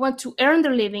 They want to earn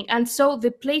their living. And so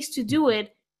the place to do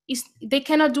it is, they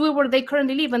cannot do it where they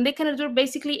currently live, and they cannot do it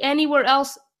basically anywhere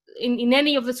else in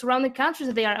any of the surrounding countries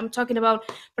that they are. I'm talking about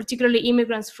particularly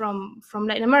immigrants from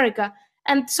Latin America.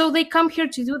 And so they come here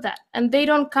to do that, and they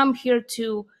don't come here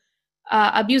to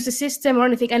abuse the system or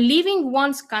anything. And leaving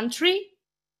one's country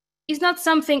is not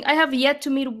something, I have yet to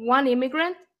meet one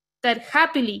immigrant that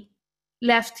happily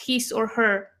left his or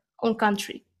her own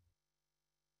country.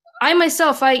 I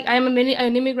myself, I'm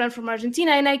an immigrant from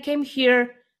Argentina, and I came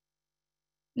here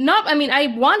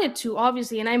I wanted to,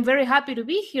 obviously, and I'm very happy to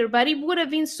be here, but it would have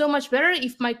been so much better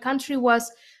if my country was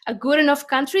a good enough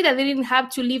country that I didn't have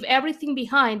to leave everything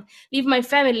behind, leave my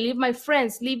family, leave my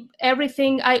friends, leave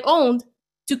everything I owned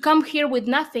to come here with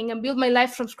nothing and build my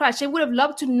life from scratch. I would have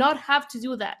loved to not have to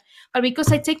do that. But because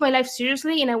I take my life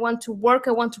seriously and I want to work,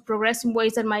 I want to progress in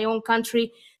ways that my own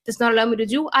country does not allow me to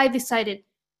do, I decided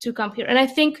to come here. And I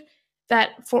think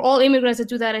that for all immigrants that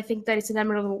do that, I think that it's an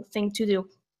admirable thing to do.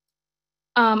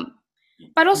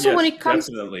 But also when Yes, it comes,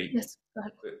 definitely. yes, go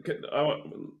ahead.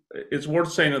 It's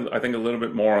worth saying, I think, a little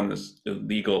bit more on this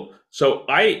illegal. So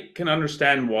I can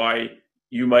understand why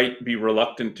you might be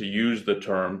reluctant to use the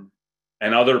term,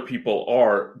 and other people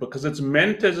are, because it's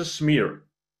meant as a smear.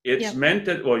 It's Yeah, meant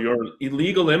that, well, you're an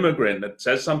illegal immigrant that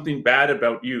says something bad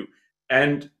about you.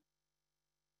 And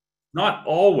not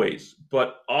always,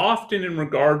 but often in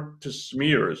regard to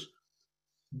smears,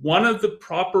 one of the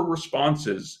proper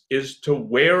responses is to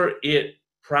wear it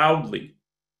proudly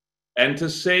and to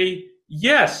say,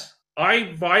 yes,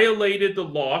 I violated the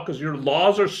law because your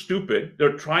laws are stupid.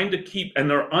 They're trying to keep, and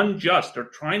they're unjust. They're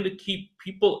trying to keep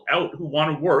people out who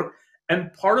want to work.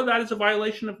 And part of that is a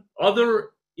violation of other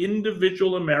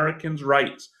individual Americans'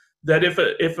 rights. That if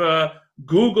a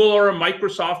Google or a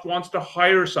Microsoft wants to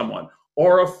hire someone,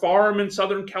 or a farm in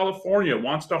Southern California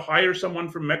wants to hire someone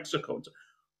from Mexico,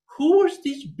 who are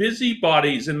these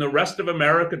busybodies in the rest of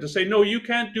America to say, no, you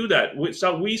can't do that?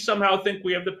 We somehow think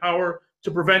we have the power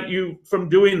to prevent you from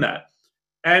doing that.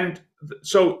 And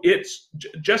so it's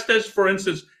just as, for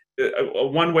instance,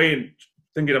 one way in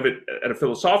thinking of it at a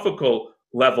philosophical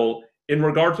level, in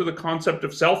regard to the concept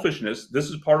of selfishness, this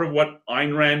is part of what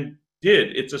Ayn Rand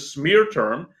did. It's a smear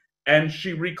term. And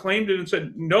she reclaimed it and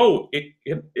said, no,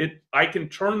 I can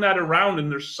turn that around,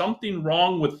 and there's something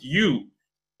wrong with you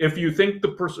if you think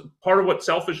the part of what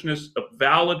selfishness, a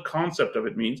valid concept of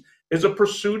it, means is a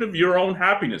pursuit of your own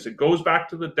happiness. It goes back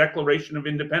to the Declaration of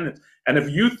Independence. And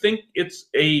if you think it's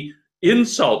a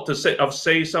insult to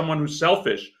say someone who's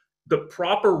selfish, the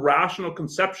proper rational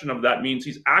conception of that means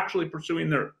he's actually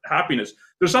pursuing their happiness.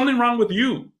 There's something wrong with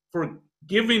you for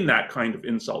giving that kind of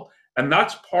insult. And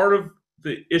that's part of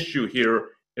the issue here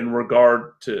in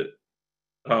regard to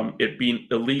it being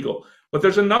illegal. But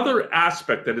there's another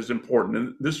aspect that is important,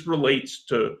 and this relates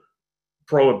to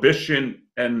prohibition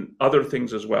and other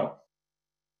things as well.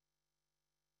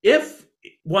 If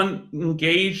one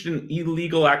engaged in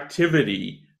illegal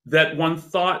activity that one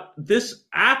thought this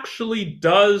actually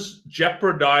does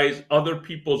jeopardize other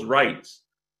people's rights,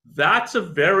 that's a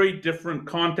very different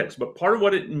context. But part of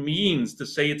what it means to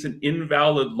say it's an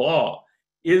invalid law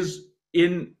is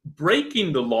in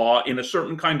breaking the law in a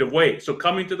certain kind of way. So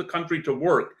coming to the country to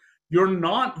work, you're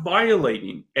not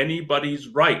violating anybody's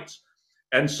rights.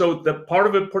 And so the part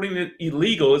of it, putting it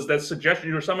illegal, is that suggestion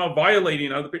you're somehow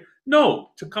violating other people. No,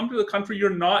 to come to the country, you're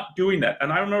not doing that.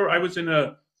 And I remember I was in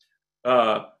a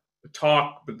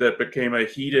talk that became a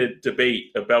heated debate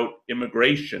about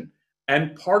immigration.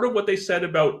 And part of what they said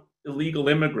about illegal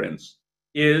immigrants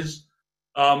is,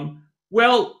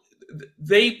 well,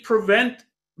 they prevent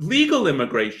legal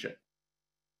immigration.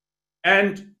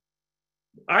 And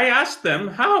I asked them,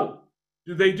 how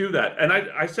do they do that? And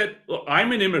I said, well,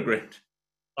 I'm an immigrant.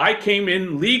 I came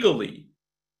in legally.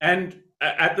 And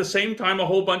at the same time, a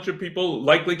whole bunch of people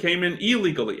likely came in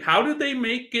illegally. How did they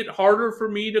make it harder for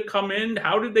me to come in?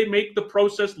 How did they make the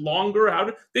process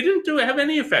longer? They didn't have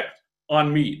any effect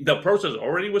on me. The process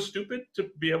already was stupid to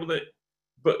be able to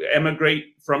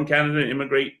emigrate from Canada and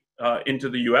immigrate into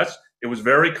the US. It was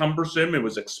very cumbersome. It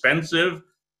was expensive.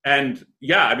 And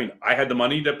yeah, I mean, I had the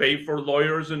money to pay for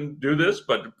lawyers and do this,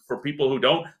 but for people who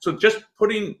don't, so just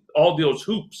putting all those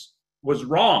hoops was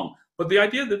wrong. But the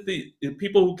idea that the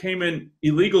people who came in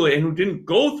illegally and who didn't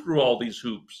go through all these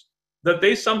hoops, that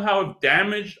they somehow have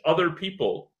damaged other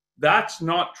people, that's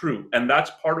not true. And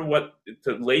that's part of what,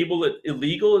 to label it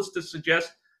illegal is to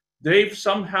suggest they've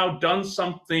somehow done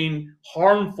something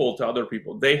harmful to other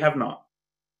people. They have not.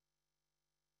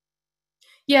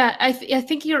 Yeah, I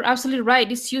think you're absolutely right.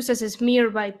 It's used as a smear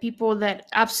by people that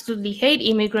absolutely hate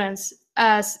immigrants,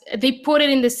 as they put it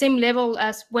in the same level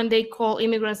as when they call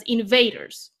immigrants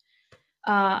invaders.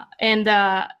 And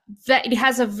that it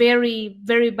has a very,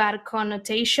 very bad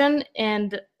connotation.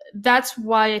 And that's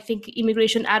why I think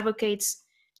immigration advocates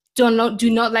do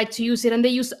not like to use it. And they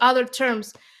use other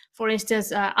terms, for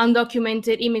instance,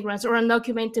 undocumented immigrants or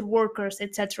undocumented workers,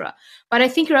 etc. But I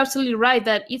think you're absolutely right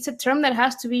that it's a term that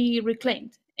has to be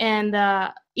reclaimed, and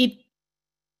it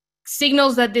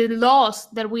signals that the laws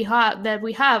that we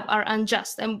have are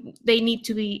unjust, and they need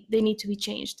to be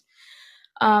changed.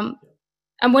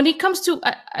 And when it comes to,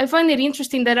 I find it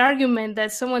interesting, that argument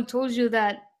that someone told you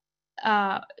that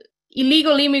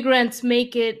illegal immigrants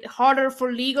make it harder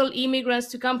for legal immigrants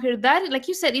to come here. That, like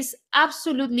you said, is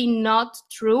absolutely not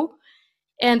true.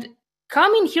 And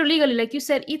coming here legally, like you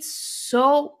said, it's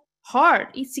so hard.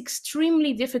 It's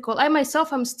extremely difficult. I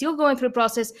myself, I'm still going through the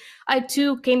process. I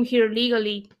too came here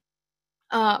legally,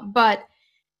 but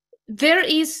there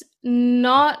is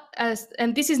not as,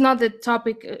 and this is not the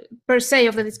topic per se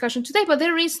of the discussion today, but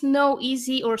there is no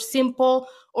easy or simple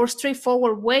or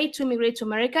straightforward way to immigrate to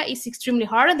America. It's extremely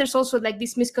hard, and there's also like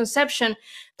this misconception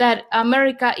that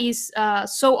America is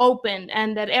so open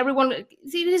and that everyone. It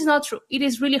is not true. It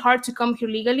is really hard to come here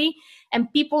legally,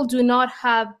 and people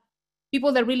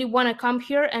that really want to come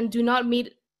here and do not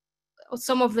meet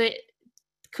some of the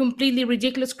completely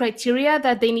ridiculous criteria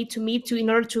that they need to meet in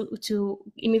order to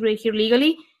immigrate here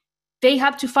legally, they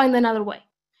have to find another way.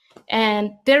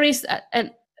 And there is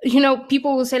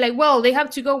people will say like, well, they have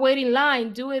to go wait in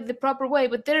line, do it the proper way,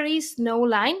 but there is no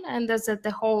line, and that's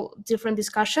the whole different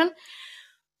discussion.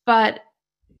 But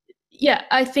yeah,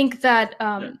 I think that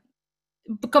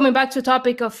coming back to the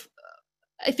topic of,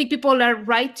 I think people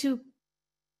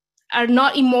are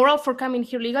not immoral for coming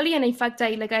here legally, and in fact,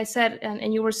 like I said,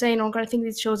 and you were saying, Onkar, I think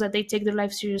it shows that they take their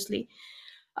life seriously.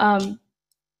 And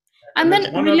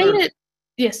then related,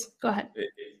 yes, go ahead.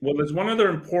 Well, there's one other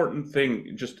important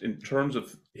thing, just in terms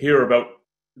of here about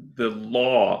the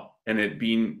law and it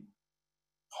being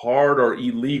hard or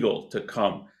illegal to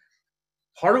come.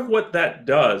 Part of what that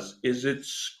does is it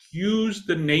skews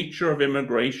the nature of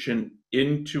immigration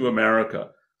into America.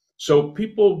 So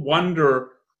people wonder,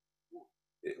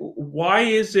 why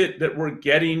is it that we're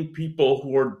getting people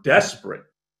who are desperate,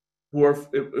 who are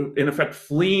in effect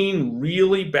fleeing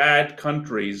really bad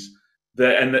countries,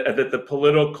 that the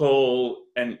political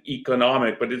and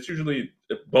economic, but it's usually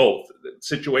both,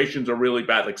 situations are really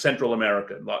bad, like Central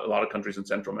America, a lot of countries in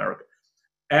Central America.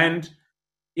 And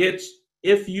it's,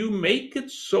 if you make it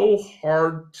so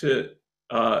hard to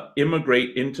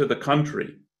immigrate into the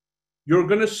country, you're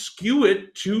going to skew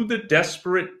it to the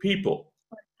desperate people.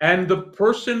 And the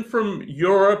person from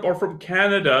Europe or from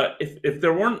Canada, if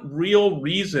there weren't real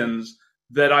reasons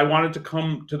that I wanted to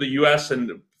come to the US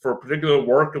and for particular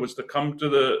work, it was to come to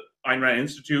the Ayn Rand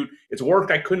Institute. It's work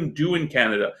I couldn't do in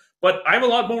Canada. But I have a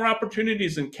lot more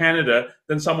opportunities in Canada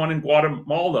than someone in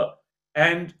Guatemala.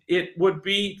 And it would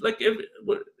be like,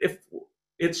 if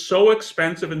it's so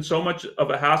expensive and so much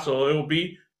of a hassle, it will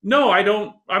be, no,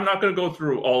 I'm not going to go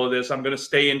through all of this. I'm going to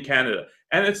stay in Canada.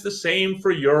 And it's the same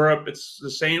for Europe. It's the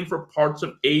same for parts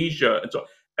of Asia.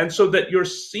 And so that you're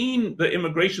seeing the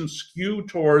immigration skew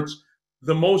towards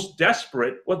the most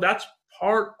desperate. Well, that's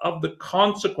part of the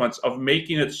consequence of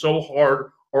making it so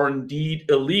hard or indeed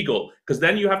illegal. Because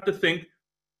then you have to think,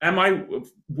 am I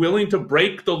willing to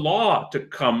break the law to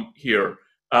come here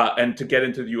and to get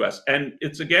into the US? And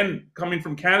it's, again, coming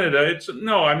from Canada, it's,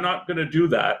 no, I'm not going to do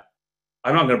that.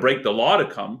 I'm not going to break the law to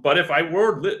come. But if I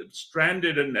were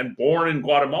stranded and born in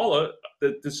Guatemala,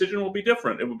 the decision will be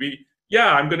different. It would be,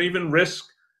 yeah, I'm going to even risk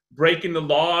breaking the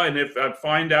law. And if I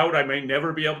find out I may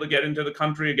never be able to get into the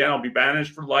country again, I'll be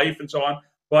banished for life and so on.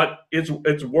 But it's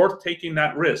worth taking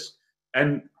that risk.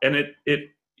 And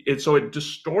so it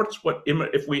distorts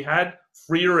if we had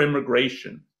freer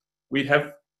immigration, we'd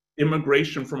have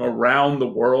immigration from around the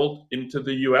world into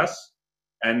the US.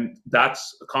 And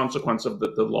that's a consequence of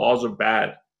the laws are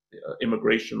bad.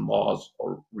 Immigration laws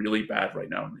are really bad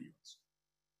right now in the US.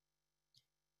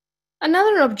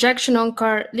 Another objection,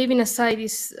 Onkar, leaving aside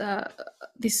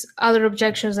these other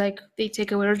objections like they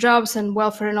take away our jobs and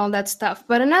welfare and all that stuff,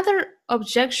 but another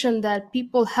objection that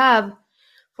people have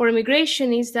for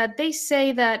immigration is that they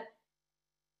say that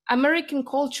American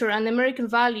culture and American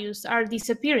values are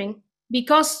disappearing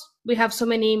because we have so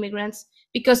many immigrants,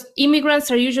 because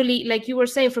immigrants are usually, like you were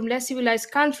saying, from less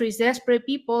civilized countries, desperate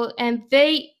people, and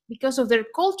because of their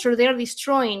culture, they are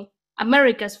destroying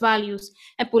America's values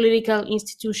and political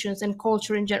institutions and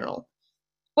culture in general.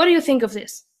 What do you think of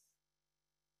this?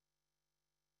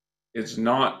 It's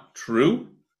not true.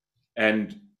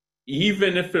 And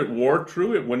even if it were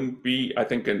true, it wouldn't be, I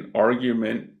think, an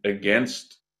argument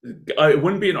against, it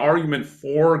wouldn't be an argument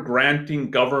for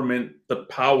granting government the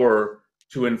power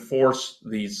to enforce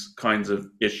these kinds of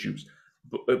issues.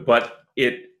 But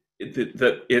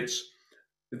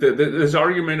this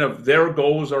argument of there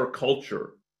goes our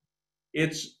culture,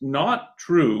 it's not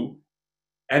true.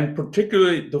 And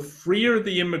particularly the freer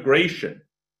the immigration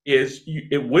is,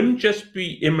 it wouldn't just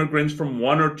be immigrants from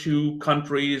one or two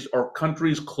countries or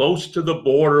countries close to the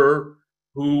border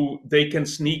who they can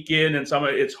sneak in, and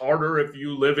it's harder if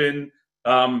you live in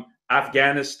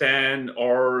Afghanistan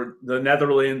or the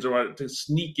Netherlands or to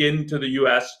sneak into the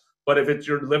US. But if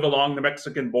you live along the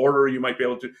Mexican border, you might be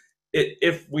able to.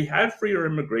 If we had freer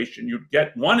immigration, you'd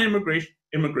get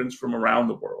immigrants from around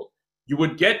the world. You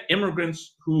would get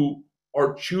immigrants who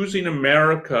are choosing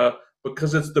America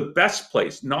because it's the best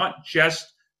place, not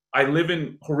just I live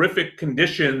in horrific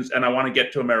conditions and I want to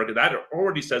get to America. That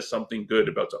already says something good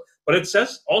about it. But it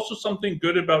says also something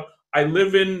good about I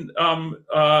live in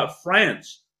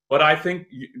France, but I think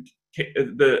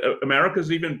the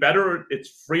America's even better.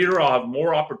 It's freer. I'll have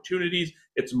more opportunities.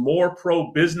 It's more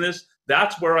pro-business.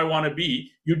 That's where I want to be.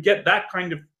 You'd get that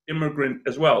kind of immigrant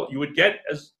as well. You would get,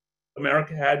 as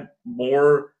America had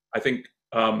more, I think,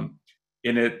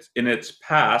 in its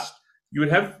past, you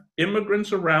would have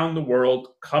immigrants around the world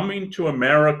coming to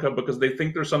America because they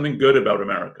think there's something good about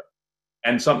America,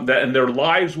 and something that, and their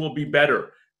lives will be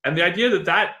better. And the idea that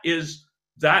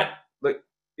that like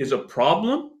is a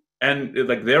problem, and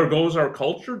like there goes our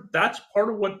culture. That's part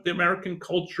of what the American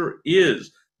culture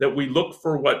is. That we look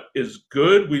for what is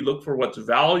good, we look for what's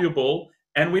valuable,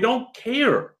 and we don't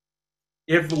care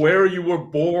if where you were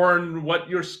born, what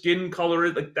your skin color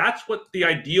is. Like that's what the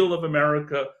ideal of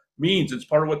America means. It's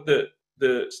part of what the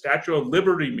Statue of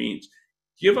Liberty means.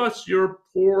 Give us your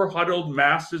poor, huddled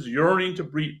masses yearning to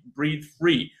breathe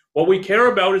free. What we care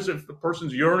about is if the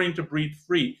person's yearning to breathe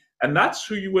free. And that's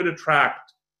who you would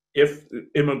attract if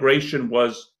immigration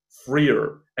was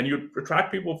freer. And you'd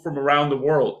attract people from around the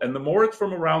world. And the more it's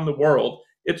from around the world,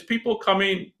 it's people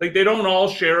coming, like they don't all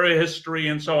share a history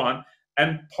and so on.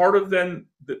 And part of then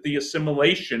the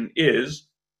assimilation is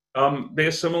they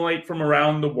assimilate from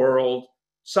around the world.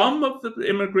 Some of the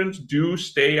immigrants do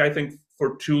stay, I think,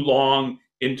 for too long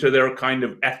into their kind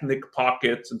of ethnic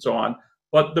pockets and so on.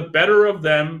 But the better of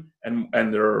them,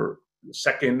 and their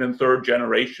second and third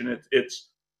generation,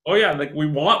 it's oh yeah, like we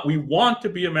want to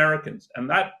be Americans, and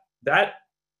that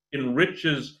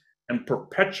enriches and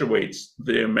perpetuates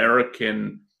the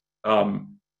American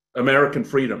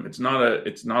freedom. It's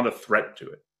not a threat to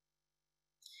it.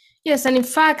 Yes, and in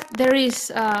fact, there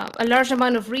is a large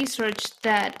amount of research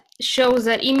that shows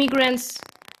that immigrants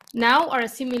now are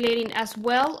assimilating as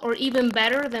well or even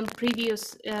better than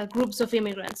previous groups of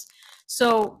immigrants.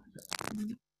 So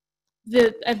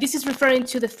this is referring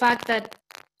to the fact that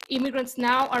immigrants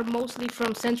now are mostly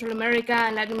from Central America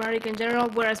and Latin America in general,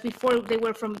 whereas before they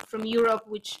were from Europe,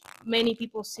 which many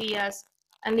people see as,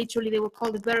 and literally they would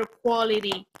call it better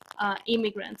quality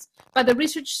immigrants. But the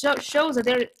research shows that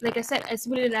they're, like I said,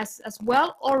 assimilated as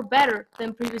well or better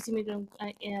than previous immigrant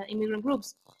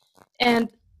groups. And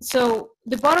so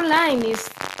the bottom line is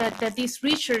that this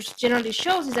research generally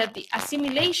shows is that the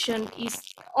assimilation is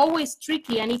always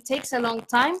tricky and it takes a long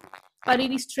time, but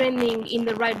it is trending in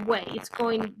the right way. It's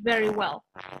going very well.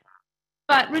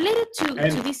 But related to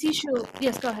this issue,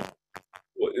 yes, go ahead.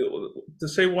 To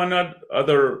say one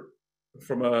other,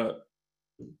 from a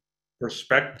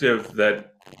perspective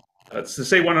that, to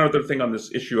say one other thing on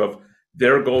this issue of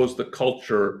there goes the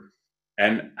culture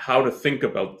and how to think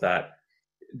about that.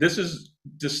 This is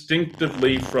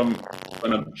distinctively from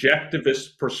an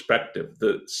objectivist perspective,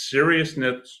 the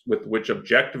seriousness with which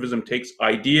objectivism takes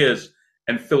ideas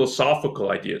and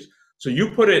philosophical ideas. So you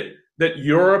put it that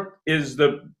Europe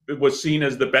was seen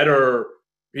as the better,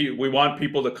 we want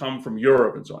people to come from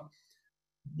Europe and so on.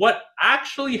 What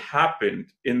actually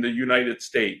happened in the United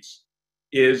States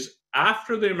is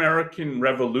after the American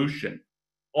Revolution,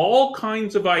 all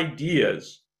kinds of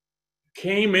ideas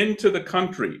came into the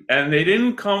country, and they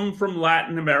didn't come from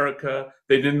Latin America,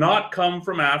 they did not come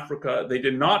from Africa, they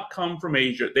did not come from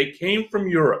Asia, they came from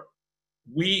Europe.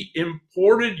 We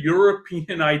imported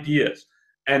European ideas,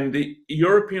 and the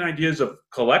European ideas of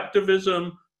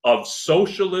collectivism, of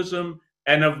socialism,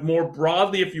 and of more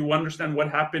broadly, if you understand what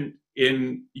happened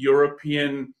in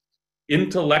European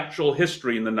intellectual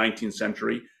history in the 19th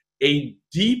century, a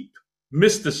deep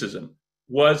mysticism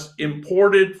was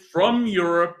imported from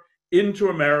Europe into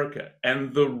America.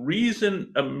 And the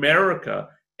reason America,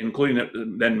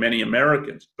 including then many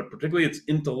Americans, but particularly its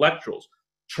intellectuals,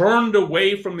 turned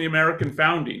away from the American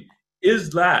founding is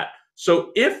that.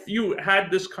 So if you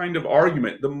had this kind of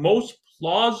argument, the most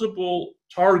plausible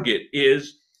target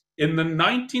is in the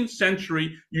 19th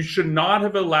century, you should not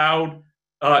have allowed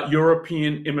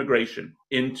European immigration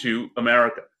into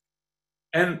America.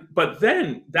 But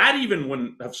then that even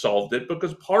wouldn't have solved it,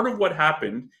 because part of what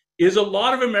happened is a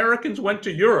lot of Americans went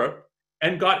to Europe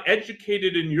and got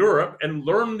educated in Europe and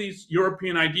learned these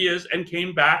European ideas and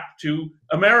came back to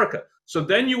America. So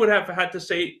then you would have had to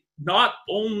say, not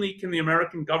only can the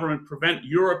American government prevent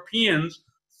Europeans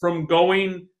from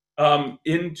coming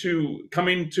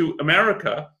to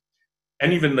America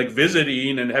and even like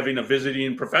visiting and having a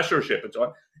visiting professorship and so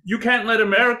on, you can't let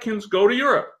Americans go to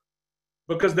Europe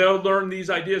because they'll learn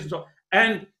these ideas and so on.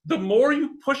 And the more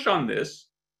you push on this,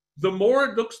 the more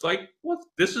it looks like, well,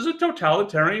 this is a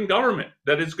totalitarian government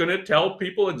that is going to tell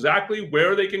people exactly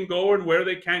where they can go and where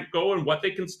they can't go and what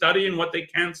they can study and what they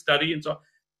can't study and so on.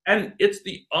 And it's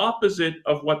the opposite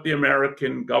of what the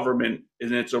American government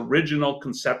in its original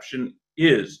conception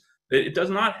is. It does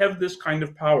not have this kind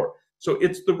of power. So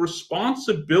it's the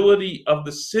responsibility of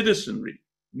the citizenry,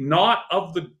 not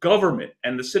of the government.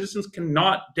 And the citizens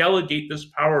cannot delegate this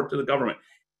power to the government.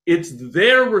 It's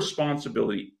their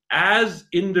responsibility as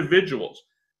individuals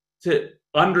to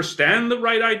understand the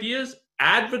right ideas,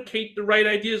 advocate the right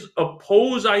ideas,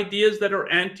 oppose ideas that are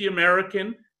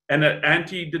anti-American and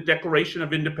anti the Declaration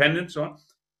of Independence.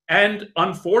 And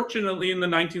unfortunately, in the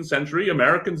 19th century,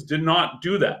 Americans did not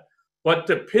do that. But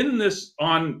to pin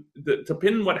to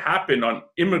pin what happened on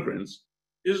immigrants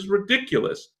is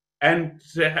ridiculous. And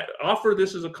to offer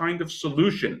this as a kind of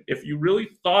solution, if you really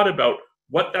thought about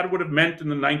what that would have meant in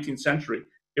the 19th century,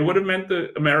 it would have meant the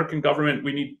American government,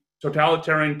 we need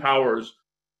totalitarian powers,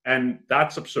 and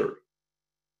that's absurd.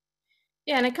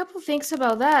 Yeah, and a couple of things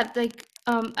about that. Like,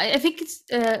 I think it's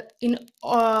in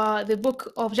the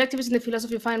book Objectivism, the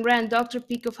Philosophy of Ayn Rand, Dr.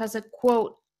 Peikoff has a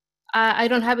quote. I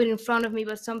don't have it in front of me,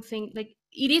 but something like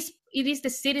it is the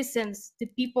citizens, the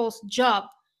people's job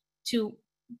to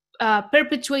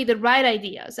perpetuate the right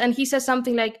ideas. And he says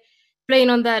something like, playing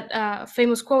on that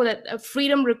famous quote, that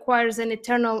freedom requires an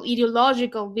eternal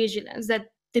ideological vigilance that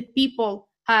the people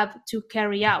have to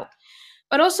carry out.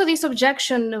 But also this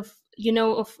objection of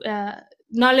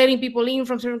not letting people in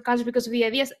from certain countries because of the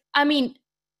ideas. I mean,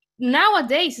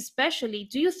 nowadays especially,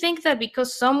 do you think that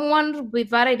because someone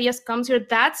with bad ideas comes here,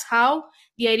 that's how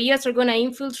the ideas are going to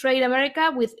infiltrate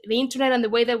America with the internet and the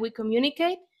way that we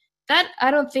communicate? That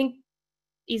I don't think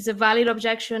is a valid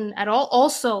objection at all,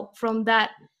 also from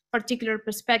that particular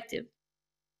perspective.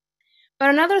 But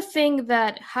another thing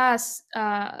that has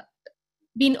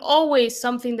been always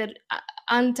something that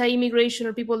anti-immigration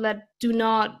or people that do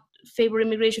not favor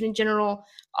immigration in general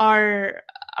are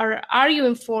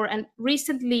arguing for, and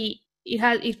recently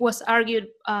it was argued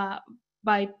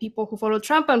by people who follow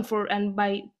Trump and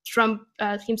by Trump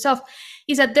himself,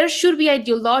 is that there should be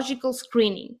ideological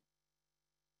screening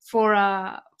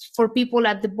for people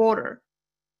at the border.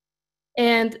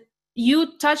 And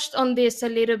you touched on this a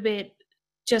little bit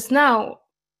just now,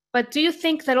 but do you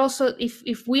think that also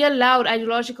if we allowed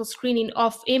ideological screening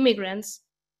of immigrants,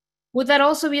 would that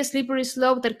also be a slippery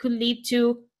slope that could lead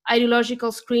to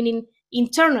ideological screening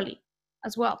internally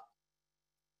as well?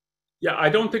 Yeah, I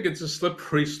don't think it's a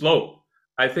slippery slope.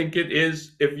 I think it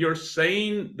is, if you're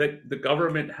saying that the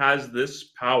government has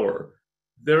this power,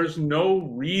 there's no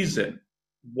reason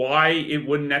why it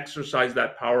wouldn't exercise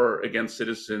that power against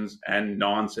citizens and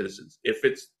non-citizens. If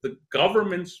it's the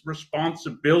government's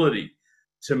responsibility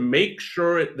to make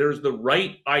sure there's the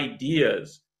right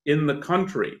ideas in the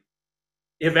country,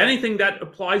 if anything, that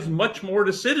applies much more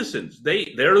to citizens.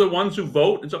 They're the ones who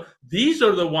vote. And so these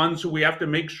are the ones who we have to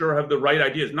make sure have the right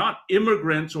ideas, not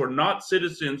immigrants or not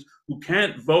citizens who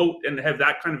can't vote and have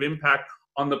that kind of impact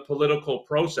on the political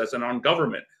process and on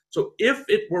government. So if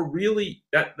it were really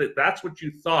that's what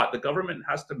you thought, the government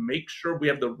has to make sure we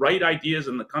have the right ideas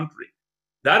in the country.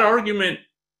 That argument,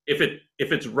 if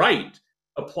it's right,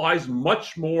 applies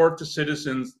much more to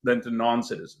citizens than to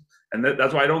non-citizens. And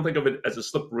that's why I don't think of it as a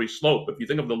slippery slope. If you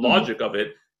think of the logic of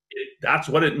it, that's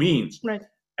what it means. Right.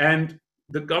 And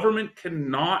the government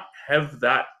cannot have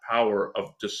that power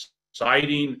of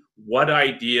deciding what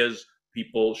ideas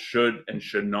people should and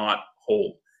should not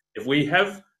hold. If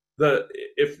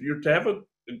you're to have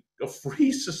a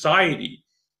free society,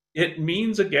 it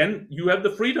means, again, you have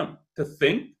the freedom to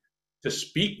think, to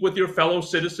speak with your fellow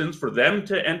citizens, for them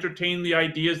to entertain the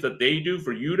ideas that they do,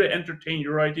 for you to entertain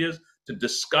your ideas, to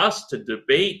discuss, to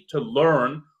debate, to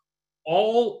learn,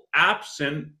 all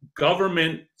absent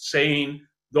government saying,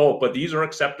 "Oh, but these are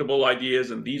acceptable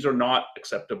ideas and these are not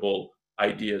acceptable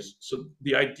ideas." So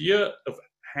the idea of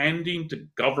handing to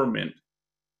government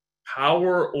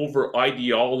power over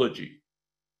ideology,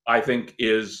 I think,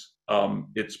 is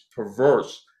it's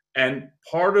perverse. And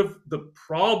part of the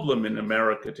problem in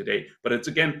America today, but it's,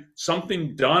 again,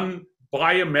 something done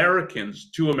by Americans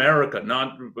to America,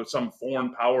 not some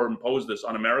foreign power imposed this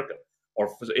on America or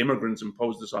immigrants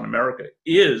imposed this on America,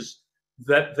 is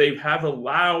that they have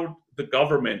allowed the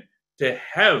government to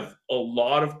have a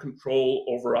lot of control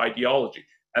over ideology.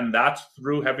 And that's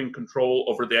through having control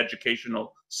over the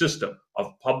educational system of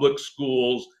public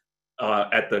schools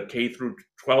at the K through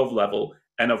 12 level,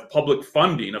 and of public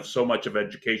funding of so much of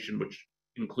education, which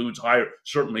includes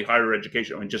certainly higher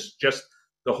education. I mean, just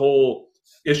the whole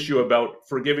issue about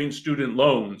forgiving student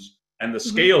loans and the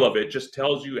scale of it just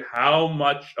tells you how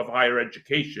much of higher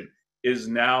education is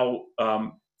now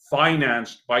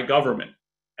financed by government.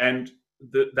 And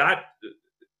that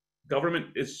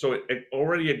government it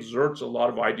already exerts a lot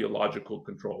of ideological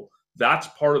control. That's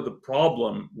part of the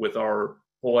problem with our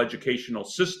whole educational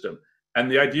system. And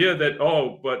the idea that,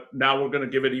 oh, but now we're going to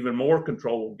give it even more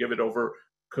control, we'll give it over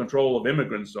control of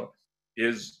immigrants, so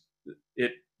is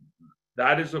it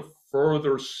that is a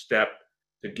further step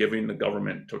to giving the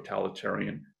government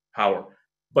totalitarian power.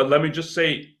 But let me just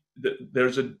say that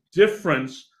there's a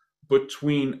difference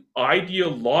between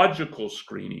ideological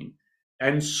screening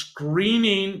and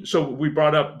screening. So we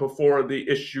brought up before the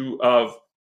issue of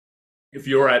if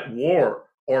you're at war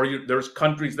or there's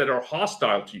countries that are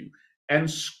hostile to you, and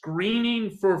screening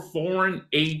for foreign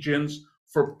agents,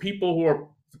 for people who are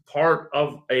part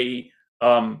of a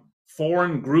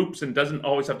foreign groups, and doesn't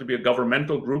always have to be a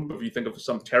governmental group. If you think of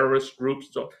some terrorist groups,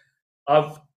 so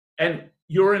of and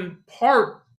you're in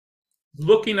part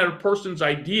looking at a person's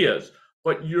ideas,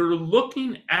 but you're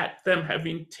looking at them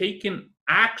having taken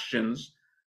actions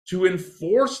to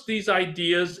enforce these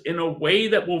ideas in a way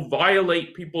that will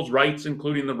violate people's rights,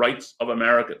 including the rights of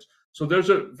Americans. So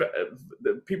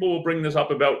people will bring this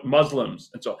up about Muslims,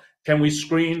 and so can we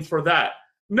screen for that?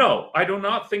 No, I do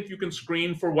not think you can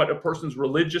screen for what a person's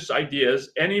religious ideas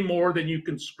any more than you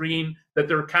can screen that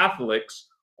they're Catholics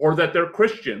or that they're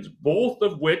Christians, both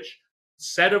of which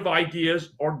set of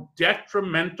ideas are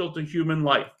detrimental to human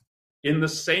life in the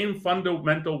same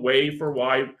fundamental way for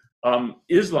why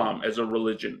Islam as a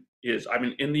religion is. I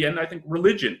mean, in the end, I think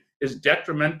religion is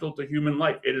detrimental to human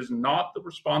life. It is not the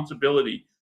responsibility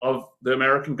of the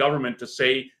American government to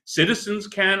say citizens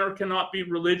can or cannot be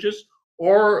religious,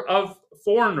 or of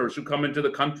foreigners who come into the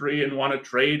country and want to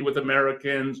trade with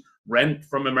Americans, rent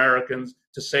from Americans,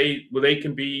 to say, well, they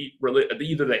can be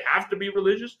either they have to be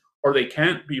religious or they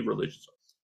can't be religious.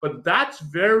 But that's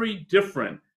very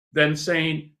different than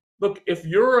saying, look, if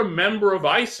you're a member of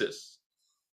ISIS,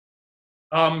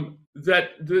 that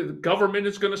the government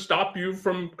is going to stop you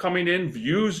from coming in,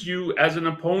 views you as an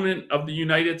opponent of the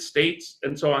United States,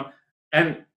 and so on.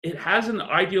 And it has an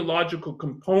ideological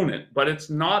component, but it's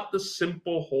not the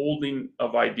simple holding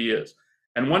of ideas.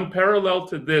 And one parallel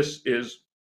to this is,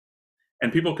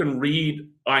 and people can read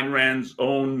Ayn Rand's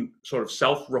own sort of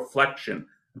self-reflection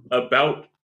about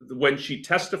when she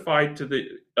testified to the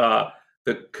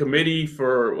committee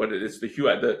for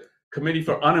the Committee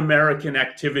for Un-American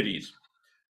Activities.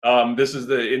 This is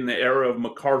in the era of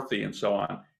McCarthy and so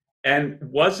on. And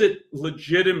was it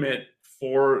legitimate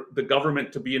for the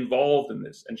government to be involved in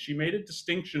this? And she made a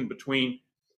distinction between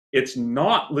it's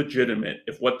not legitimate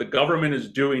if what the government is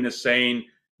doing is saying,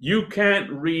 you can't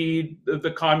read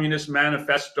the Communist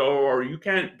Manifesto, or you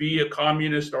can't be a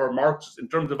communist or a Marxist in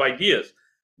terms of ideas.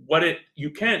 You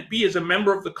can't be is a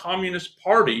member of the Communist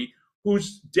Party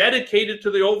who's dedicated to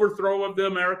the overthrow of the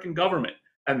American government.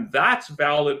 And that's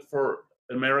valid for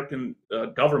American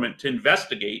government to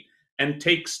investigate and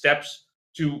take steps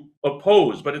to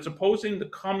oppose. But it's opposing the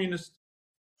Communist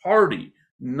Party,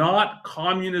 not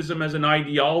communism as an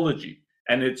ideology.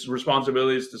 And its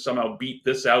responsibility is to somehow beat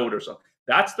this out or something.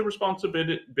 That's the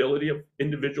responsibility of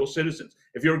individual citizens.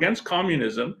 If you're against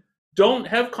communism, don't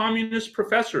have communist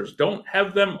professors. Don't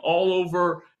have them all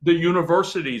over the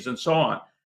universities and so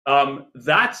on.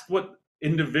 That's what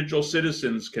individual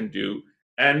citizens can do.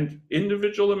 And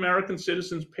individual American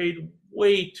citizens paid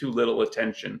way too little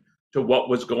attention to what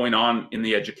was going on in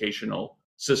the educational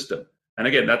system. And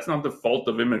again, that's not the fault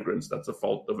of immigrants, that's the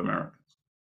fault of Americans.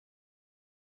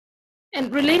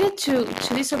 And related to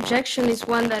this objection is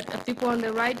one that people on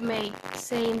the right make,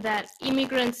 saying that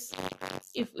immigrants,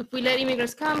 if we let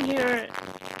immigrants come here,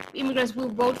 immigrants will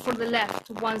vote for the left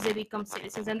once they become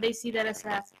citizens, and they see that as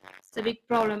a big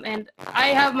problem. And I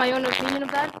have my own opinion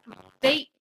of that. They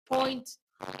point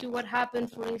to what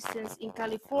happened, for instance, in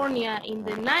California in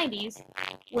the 90s,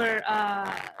 where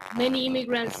many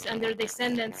immigrants and their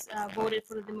descendants voted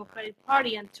for the Democratic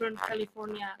Party and turned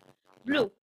California blue.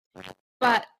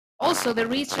 But also, the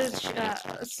research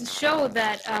showed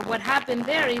that what happened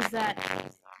there is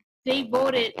that they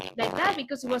voted like that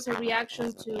because it was a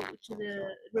reaction to the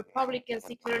Republicans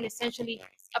declaring essentially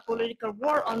a political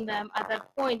war on them at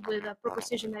that point, with a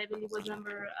proposition that I believe was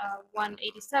number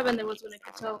 187 that was going to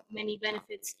curtail many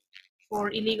benefits for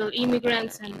illegal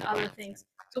immigrants and other things.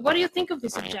 So what do you think of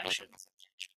this objection?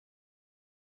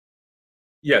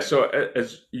 Yeah, so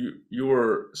as you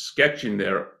were sketching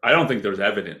there, I don't think there's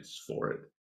evidence for it.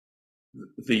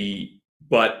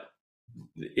 But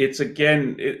it's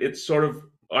again, it's sort of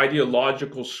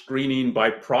ideological screening by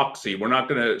proxy. We're not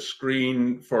going to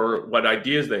screen for what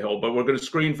ideas they hold, but we're going to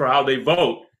screen for how they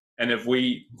vote. And if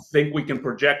we think we can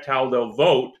project how they'll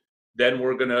vote, then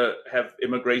we're going to have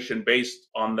immigration based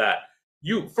on that.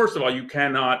 First of all, you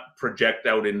cannot project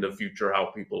out in the future how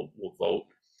people will vote.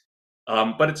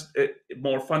 But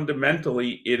more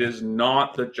fundamentally, it is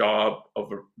not the job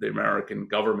of the American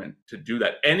government to do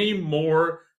that any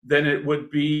more than it would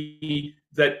be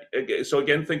that. So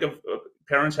again, think of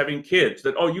parents having kids.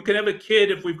 That, oh, you can have a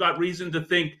kid if we've got reason to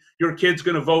think your kid's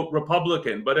going to vote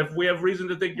Republican, but if we have reason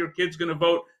to think your kid's going to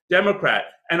vote Democrat,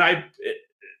 and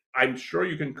I'm sure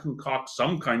you can concoct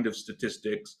some kind of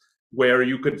statistics where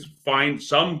you could find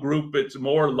some group it's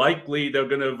more likely they're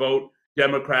going to vote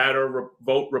Democrat or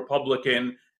vote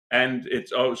Republican, and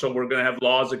it's, oh, so we're going to have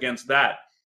laws against that.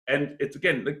 And it's,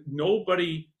 again, like,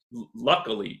 nobody,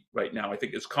 luckily, right now, I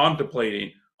think, is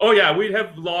contemplating, oh yeah, we'd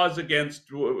have laws against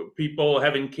people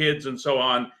having kids and so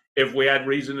on if we had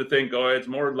reason to think, oh, it's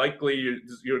more likely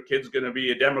your kid's going to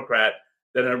be a Democrat,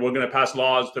 then we're going to pass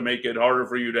laws to make it harder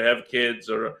for you to have kids,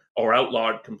 or outlaw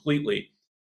it completely.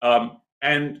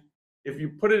 And if you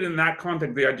put it in that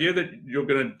context, the idea that you're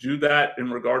going to do that in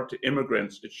regard to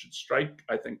immigrants, it should strike,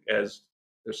 I think, as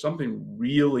there's something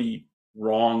really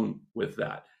wrong with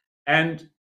that. And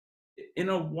in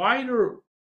a wider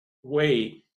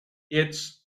way,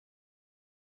 it's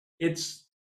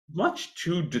much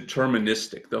too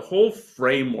deterministic. The whole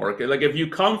framework, like, if you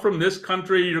come from this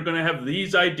country, you're going to have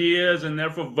these ideas and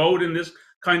therefore vote in this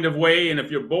kind of way. And if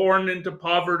you're born into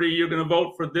poverty, you're going to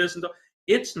vote for this. And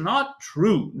it's not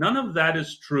true. None of that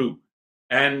is true.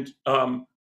 And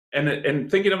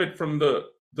thinking of it from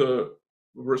the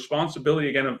responsibility,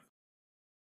 again, of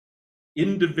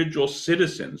individual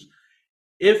citizens,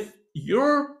 if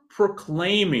you're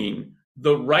proclaiming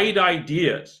the right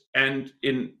ideas, and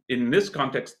in this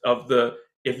context of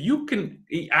if you can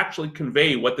actually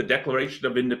convey what the Declaration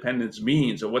of Independence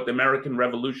means, or what the American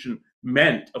Revolution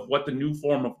meant, of what the new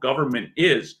form of government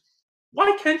is,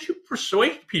 why can't you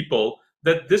persuade people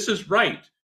that this is right?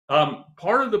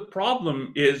 Part of the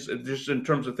problem is, just in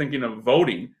terms of thinking of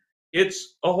voting,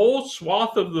 it's a whole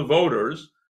swath of the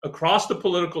voters across the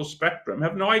political spectrum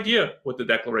have no idea what the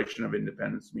Declaration of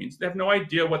Independence means. They have no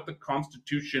idea what the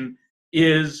Constitution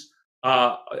is,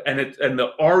 and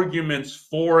the arguments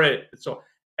for it.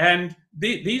 And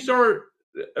these are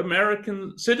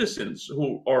American citizens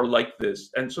who are like this.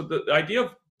 And so the idea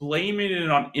of blaming it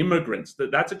on immigrants,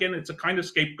 that's, again, it's a kind of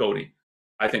scapegoating.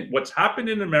 I think what's happened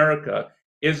in America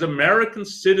is American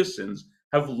citizens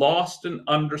have lost an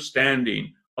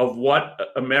understanding of what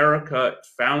America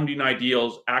founding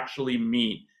ideals actually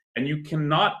mean. And you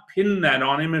cannot pin that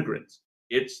on immigrants.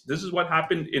 This is what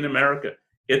happened in America.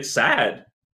 It's sad,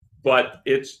 but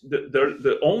it's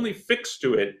the only fix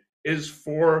to it is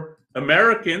for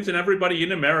Americans and everybody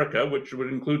in America, which would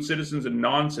include citizens and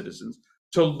non-citizens,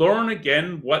 to learn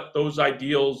again what those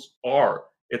ideals are.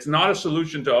 It's not a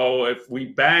solution to, oh, if we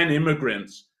ban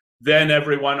immigrants, then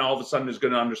everyone all of a sudden is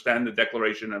going to understand the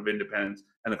Declaration of Independence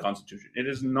and the Constitution. It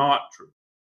is not true.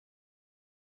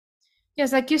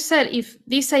 Yes, like you said, if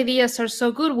these ideas are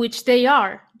so good, which they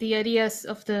are, the ideas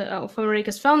of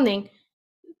America's founding,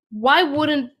 why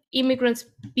wouldn't immigrants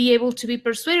be able to be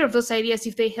persuaded of those ideas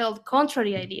if they held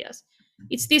contrary ideas?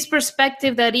 It's this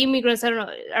perspective that immigrants, I don't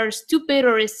know, are stupid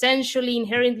or essentially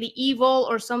inherently evil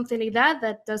or something like that,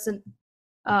 that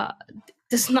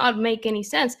does not make any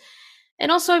sense.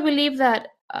 And also, I believe that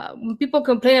when people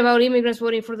complain about immigrants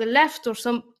voting for the left, or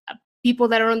some people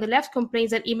that are on the left complain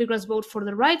that immigrants vote for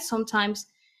the right sometimes,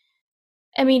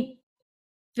 I mean,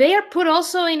 they are put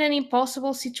also in an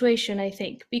impossible situation, I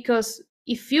think, because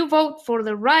if you vote for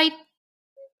the right,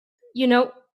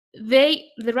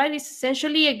 the right is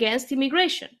essentially against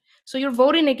immigration. So you're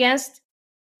voting against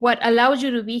what allows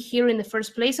you to be here in the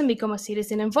first place and become a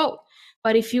citizen and vote.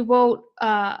 But if you vote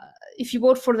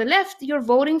for the left, you're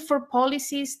voting for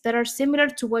policies that are similar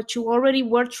to what you already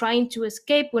were trying to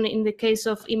escape when, in the case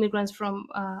of immigrants from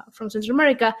Central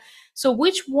America. So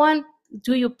which one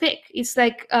do you pick? It's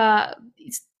like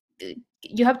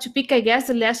you have to pick, I guess,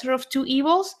 the lesser of two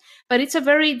evils. But it's a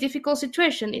very difficult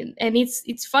situation, and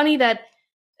it's funny that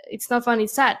it's not funny.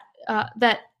 It's sad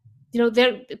that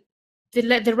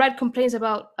the right complains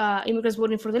about immigrants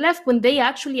voting for the left when they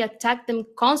actually attack them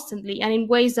constantly and in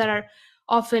ways that are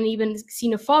often even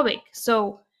xenophobic.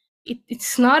 So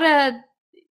there's not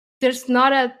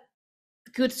a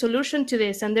good solution to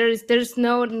this, and there's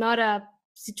not a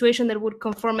situation that would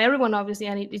conform everyone, obviously,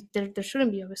 and there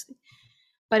shouldn't be, obviously.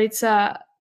 But it's an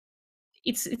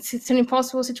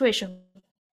impossible situation.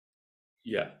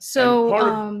 Yeah. So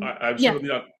I'm certainly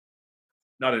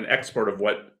not an expert of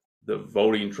what the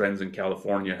voting trends in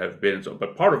California have been.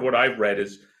 But part of what I've read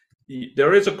is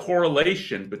there is a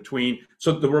correlation between.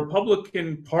 So the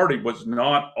Republican Party was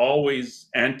not always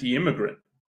anti-immigrant.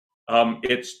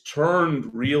 It's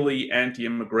turned really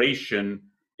anti-immigration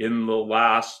in the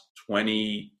last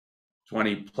 20,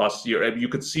 20 plus years. You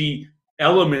could see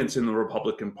elements in the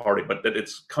Republican Party, but that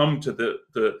it's come to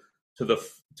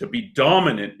to be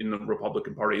dominant in the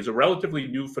Republican Party is a relatively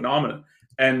new phenomenon,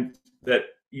 and that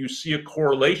you see a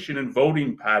correlation in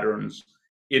voting patterns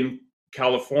in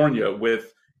California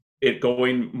with it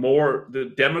going more the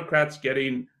Democrats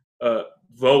getting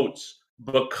votes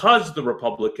because the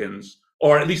Republicans,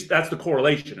 or at least that's the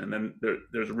correlation, and then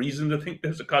there's reason to think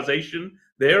there's a causation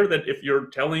there, that if you're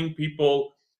telling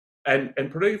people, and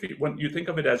particularly when you think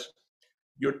of it as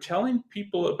you're telling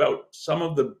people about some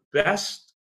of the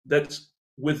best that's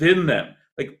within them,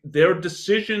 like their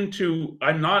decision to,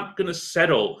 I'm not going to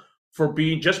settle for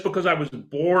being, just because I was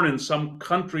born in some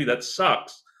country that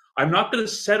sucks, I'm not going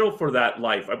to settle for that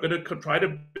life. I'm going to try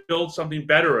to build something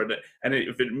better, and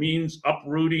if it means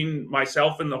uprooting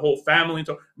myself and the whole family,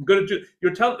 so I'm going to do.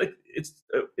 You're telling, like,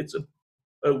 it's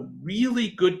a really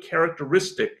good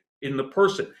characteristic in the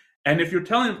person, and if you're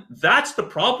telling them that's the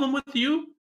problem with you,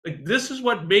 like this is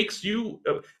what makes you,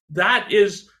 that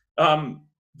is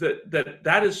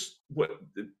that is what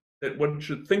that one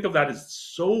should think of that as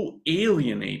so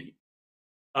alienating.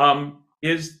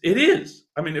 Is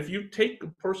I mean, if you take a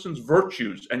person's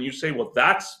virtues and you say, well,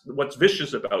 that's what's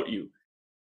vicious about you,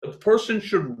 the person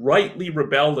should rightly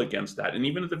rebel against that, and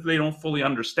even if they don't fully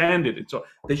understand it, so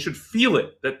they should feel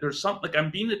it, that there's something, like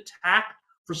I'm being attacked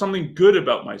for something good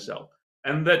about myself,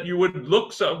 and that you would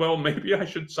look, so well, maybe I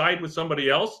should side with somebody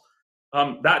else.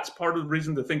 That's part of the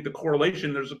reason to think the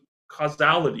correlation, there's a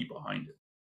causality behind it.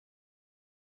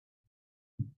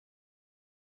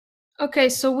 Okay,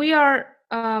 so we're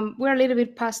a little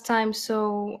bit past time,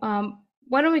 so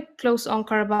why don't we close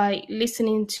Onkar by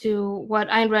listening to what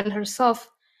Ayn Rand herself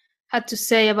had to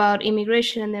say about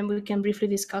immigration, and then we can briefly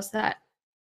discuss that.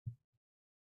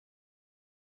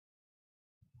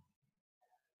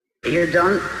 You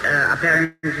don't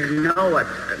apparently know what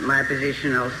my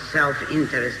position of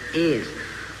self-interest is.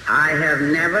 I have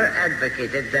never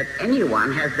advocated that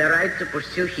anyone has the right to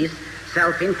pursue his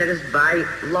self-interest by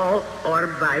law or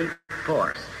by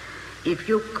force. If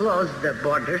you close the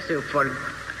borders, you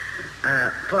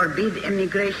forbid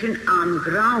immigration on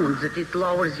grounds that it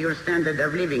lowers your standard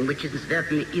of living, which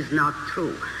incidentally is not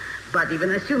true. But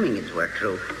even assuming it were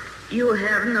true, you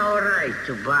have no right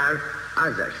to bar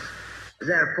others.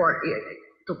 Therefore,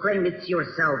 to claim it's your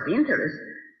self-interest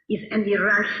is an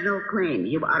irrational claim.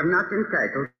 You are not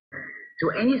entitled to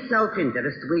any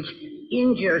self-interest which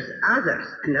injures others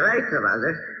and the rights of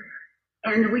others,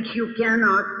 and which you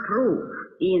cannot prove,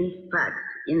 in fact,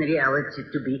 in reality,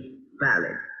 to be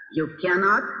valid. You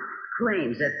cannot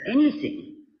claim that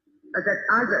anything that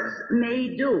others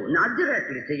may do, not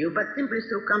directly to you, but simply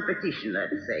through competition,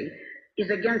 let's say, is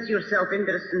against your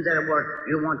self-interest, and therefore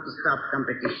you want to stop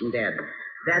competition dead.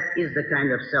 That is the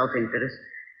kind of self-interest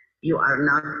you are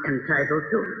not entitled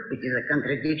to. It is a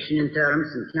contradiction in terms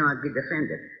and cannot be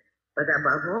defended. But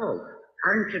above all,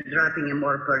 aren't you dropping a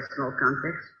more personal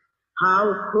context?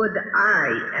 How could I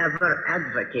ever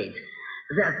advocate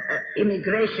that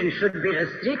immigration should be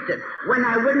restricted when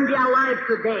I wouldn't be alive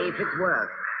today if it were?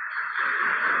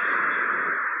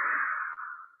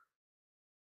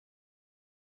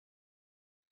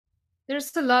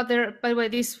 There's a lot there. By the way,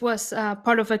 this was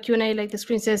part of a Q&A, like the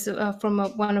screen says, from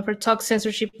one of her talks,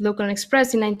 Censorship, Local and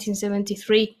Express, in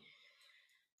 1973.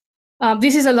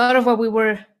 This is a lot of what we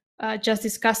were just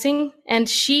discussing, and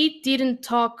she didn't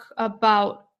talk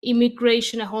about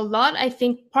immigration a whole lot. I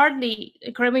think partly,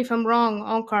 correct me if I'm wrong,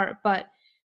 Onkar, but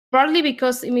partly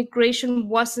because immigration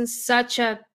wasn't such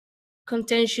a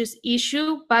contentious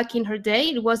issue back in her day.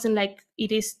 It wasn't like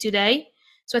it is today.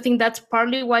 So I think that's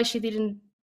partly why she didn't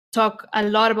talk a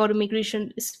lot about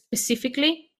immigration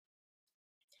specifically.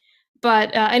 But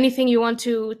anything you want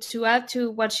to add to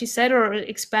what she said, or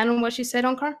expand on what she said,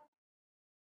 Onkar?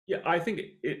 Yeah, I think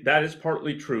that is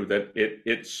partly true, that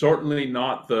it's certainly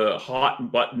not the hot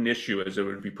button issue as it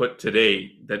would be put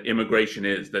today that immigration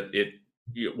is, that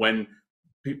when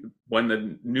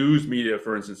the news media,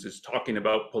 for instance, is talking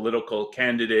about political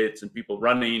candidates and people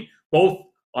running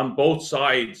on both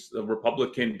sides, the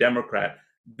Republican, Democrat,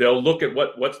 they'll look at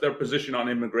what's their position on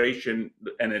immigration,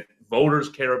 and voters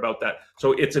care about that.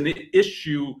 So it's an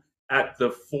issue at the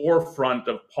forefront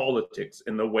of politics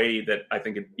in the way that I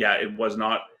think it was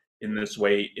not in this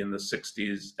way in the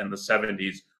 60s and the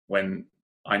 70s when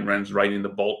Ayn Rand's writing the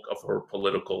bulk of her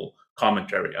political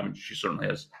commentary. I mean, she certainly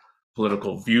has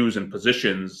political views and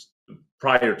positions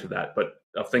prior to that, but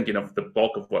thinking of the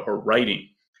bulk of what her writing.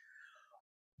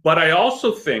 But I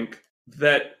also think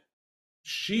that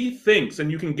she thinks,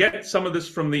 and you can get some of this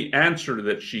from the answer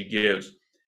that she gives,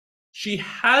 she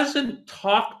hasn't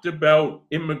talked about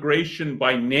immigration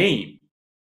by name.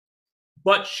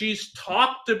 but she's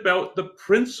talked about the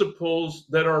principles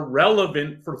that are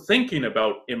relevant for thinking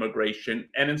about immigration.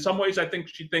 And in some ways, I think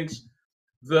she thinks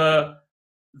the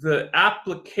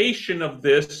application of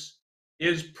this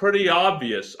is pretty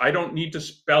obvious. I don't need to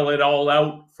spell it all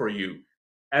out for you.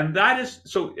 And that is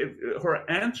so. Her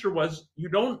answer was, "You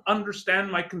don't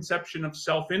understand my conception of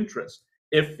self-interest."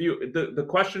 If you, the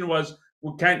question was,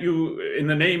 well, can't you, in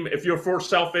the name, if you're for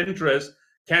self-interest,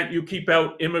 can't you keep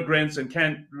out immigrants, and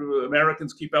can't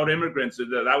Americans keep out immigrants?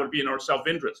 That would be in our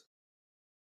self-interest.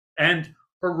 And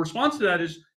her response to that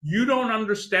is, you don't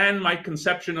understand my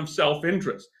conception of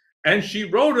self-interest. And she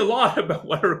wrote a lot about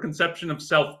what her conception of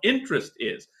self-interest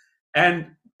is.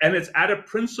 And it's at a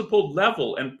principled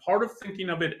level. And part of thinking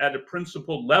of it at a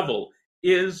principled level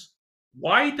is,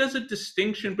 why does a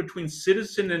distinction between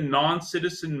citizen and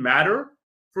non-citizen matter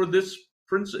for this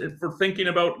for thinking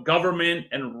about government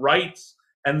and rights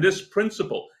and this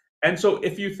principle? And so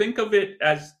if you think of it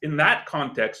as in that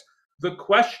context, the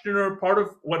questioner, part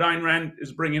of what Ayn Rand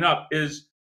is bringing up is,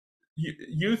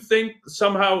 you think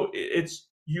somehow it's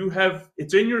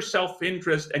in your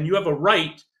self-interest and you have a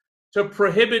right to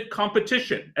prohibit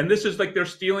competition. And this is like, they're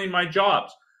stealing my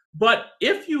jobs. But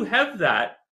if you have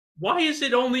that, why is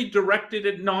it only directed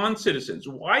at non-citizens?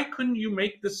 Why couldn't you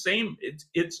make the same?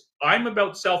 I'm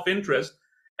about self-interest,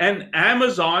 and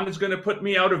Amazon is going to put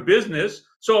me out of business.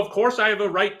 So of course I have a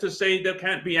right to say there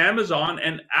can't be Amazon.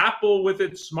 And Apple with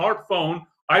its smartphone,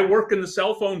 I work in the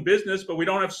cell phone business, but we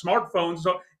don't have smartphones,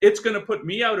 so it's going to put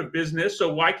me out of business.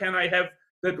 So why can't I have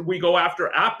that? We go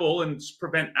after Apple and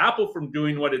prevent Apple from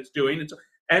doing what it's doing.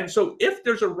 And so if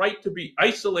there's a right to be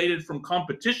isolated from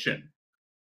competition,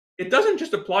 it doesn't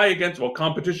just apply against, well,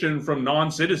 competition from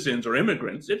non-citizens or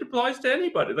immigrants. It applies to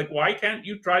anybody. Like, why can't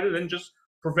you try to then just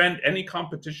prevent any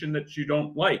competition that you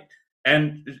don't like?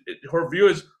 And her view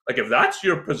is, like, if that's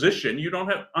your position, you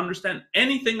don't understand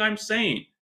anything I'm saying.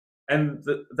 And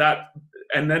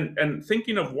and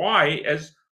thinking of why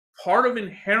as part of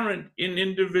inherent in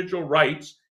individual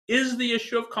rights is the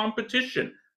issue of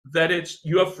competition, that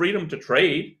you have freedom to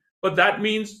trade, but that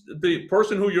means the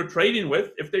person who you're trading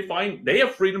with, if they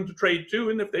have freedom to trade too,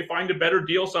 and if they find a better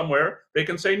deal somewhere, they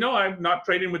can say, no, I'm not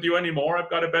trading with you anymore. I've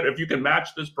got a better, if you can match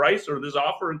this price or this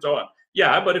offer and so on.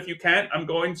 Yeah, but if you can't, I'm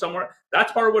going somewhere.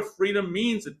 That's part of what freedom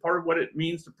means. It's part of what it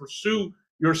means to pursue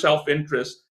your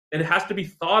self-interest. And it has to be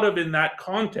thought of in that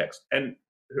context. And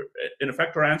in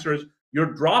effect, her answer is,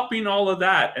 you're dropping all of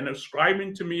that and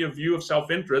ascribing to me a view of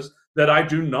self-interest that I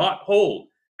do not hold.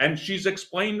 And she's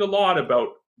explained a lot about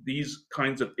these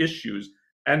kinds of issues.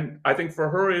 And I think for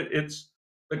her, it's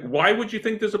like, why would you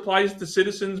think this applies to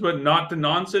citizens but not to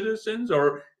non-citizens,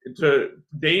 or to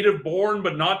native born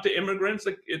but not to immigrants?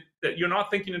 Like, that you're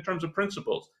not thinking in terms of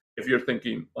principles if you're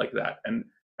thinking like that.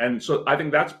 And so I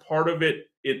think that's part of it.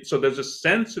 So there's a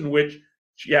sense in which,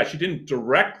 she didn't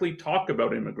directly talk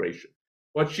about immigration,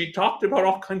 but she talked about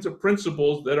all kinds of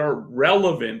principles that are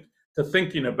relevant to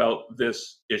thinking about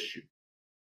this issue.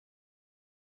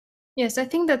 Yes, I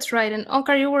think that's right. And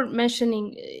Onkar, you were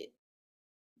mentioning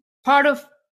part of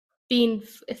being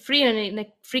free in a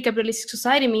free capitalistic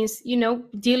society means,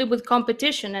 dealing with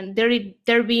competition, and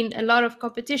there being a lot of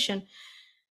competition.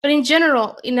 But in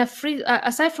general, in a free,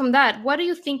 aside from that, what do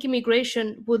you think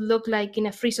immigration would look like in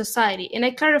a free society? And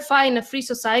I clarify, in a free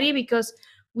society, because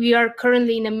we are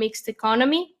currently in a mixed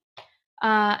economy.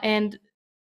 And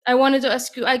I wanted to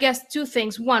ask you, I guess, two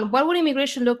things. One, what would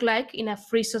immigration look like in a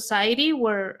free society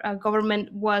where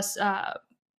government was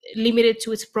limited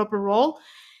to its proper role?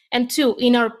 And two,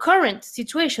 in our current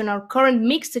situation, our current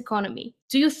mixed economy,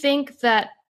 do you think that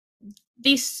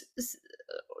these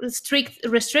strict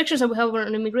restrictions that we have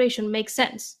on immigration make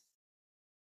sense?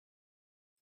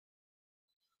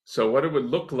 So what it would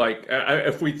look like,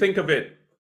 if we think of it,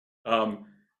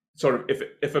 sort of,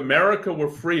 if America were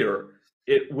freer,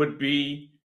 it would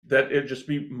be that it'd just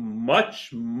be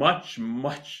much, much,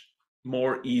 much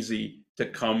more easy to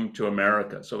come to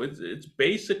America. So it's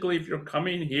basically, if you're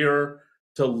coming here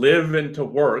to live and to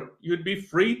work, you'd be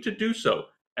free to do so.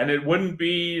 And it wouldn't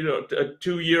be a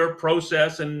 2-year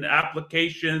process and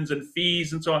applications and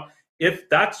fees and so on. If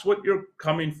that's what you're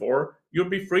coming for, you'll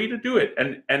be free to do it.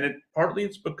 And partly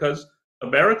it's because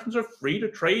Americans are free to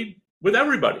trade with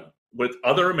everybody, with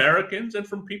other Americans and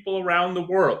from people around the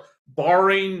world,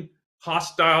 barring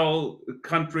hostile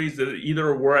countries that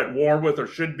either we're at war with or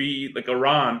should be, like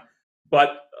Iran.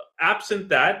 But absent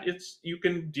that, you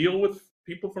can deal with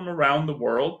people from around the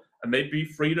world, and they'd be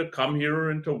free to come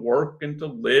here and to work and to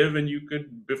live, and you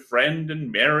could befriend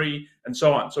and marry and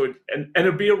so on. So and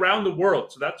it'd be around the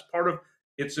world. So that's part of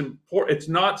it's important. It's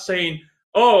not saying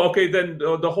oh, okay, then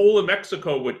the whole of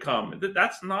Mexico would come.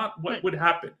 That's not what would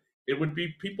happen. It would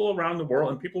be people around the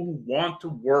world and people who want to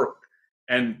work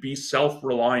and be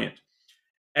self-reliant.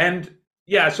 And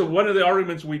yeah, so one of the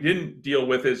arguments we didn't deal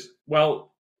with is,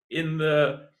 well, in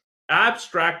the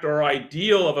abstract or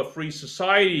ideal of a free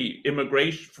society,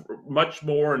 immigration, much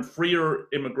more and freer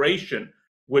immigration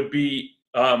would be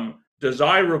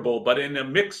desirable, but in a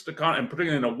mixed economy, and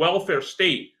particularly in a welfare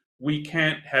state, we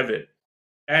can't have it.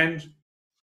 And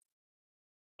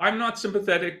I'm not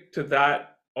sympathetic to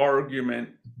that argument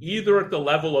either at the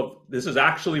level of this is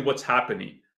actually what's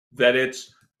happening, that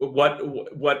it's what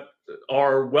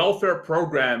our welfare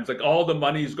programs, like all the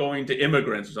money's going to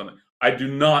immigrants or something. I do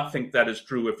not think that is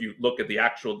true if you look at the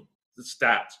actual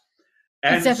stats.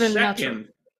 And it's definitely not true.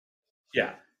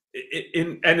 Yeah,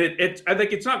 I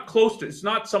think it's not close to. It's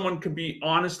not someone can be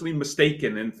honestly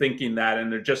mistaken in thinking that,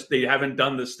 and they haven't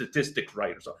done the statistics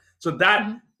right or so. So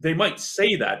that they might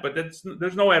say that, but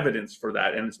there's no evidence for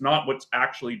that, and it's not what's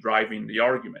actually driving the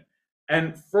argument.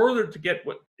 And further, to get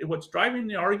what's driving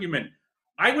the argument,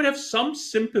 I would have some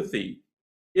sympathy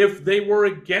if they were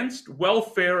against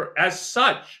welfare as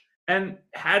such and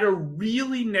had a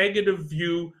really negative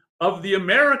view of the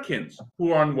Americans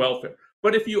who are on welfare.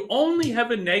 But if you only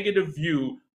have a negative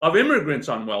view of immigrants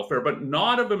on welfare, but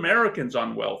not of Americans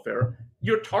on welfare,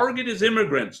 your target is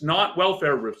immigrants, not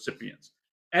welfare recipients.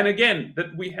 And again,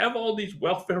 that we have all these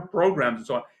welfare programs and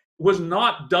so on was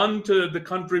not done to the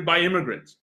country by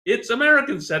immigrants. It's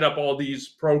Americans set up all these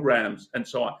programs and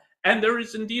so on. And there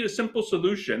is indeed a simple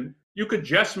solution. You could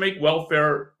just make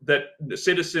welfare that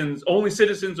only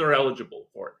citizens are eligible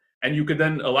for it. And you could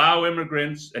then allow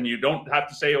immigrants, and you don't have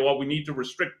to say, oh, well, we need to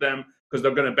restrict them because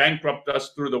they're going to bankrupt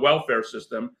us through the welfare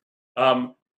system.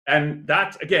 And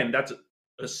that's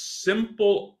a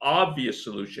simple, obvious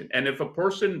solution. And if a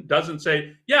person doesn't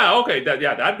say, yeah, okay,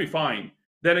 that'd be fine,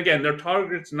 then again, their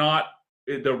target's not,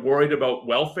 they're worried about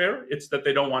welfare. It's that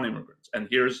they don't want immigrants. And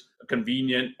here's a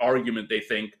convenient argument, they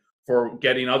think, for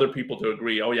getting other people to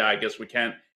agree, oh yeah, I guess we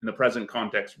can't, in the present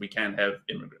context, we can't have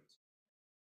immigrants.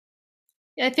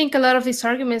 I think a lot of these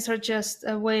arguments are just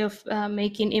a way of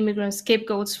making immigrants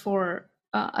scapegoats for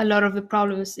a lot of the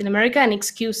problems in America and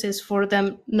excuses for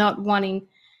them not wanting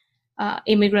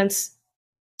immigrants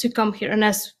to come here. And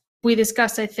as we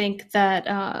discussed, I think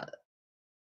that,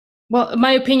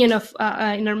 my opinion of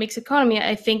in our mixed economy,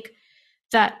 I think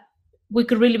that we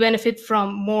could really benefit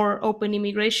from more open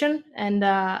immigration. And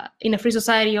in a free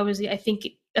society, obviously, I think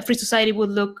a free society would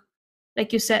look,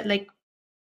 like you said, like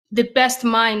the best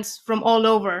minds from all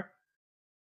over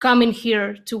coming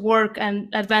here to work and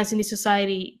advance in the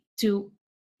society to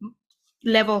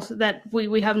levels that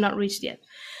we have not reached yet.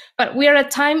 But we are at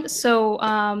time, so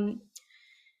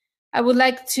I would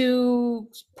like to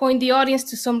point the audience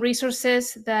to some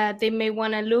resources that they may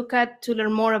want to look at to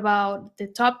learn more about the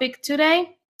topic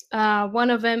today. One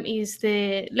of them is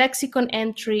the lexicon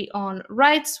entry on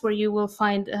rights, where you will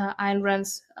find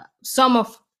some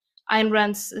of Ayn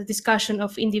Rand's discussion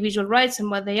of individual rights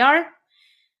and what they are.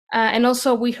 And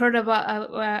also we heard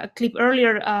about a clip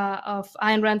earlier of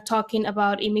Ayn Rand talking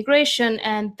about immigration,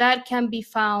 and that can be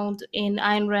found in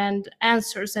Ayn Rand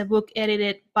Answers, a book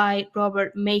edited by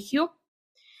Robert Mayhew.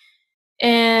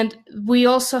 And we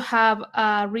also have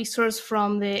a resource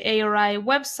from the ARI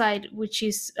website, which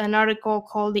is an article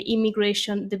called The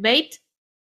Immigration Debate.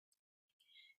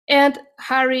 And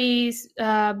Harry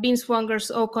Binswanger's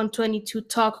Ocon 22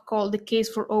 talk called The Case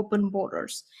for Open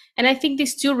Borders. And I think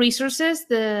these two resources,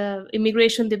 the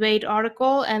Immigration Debate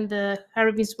article and the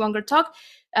Harry Binswanger talk,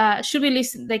 should be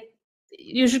listened. Like,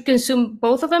 you should consume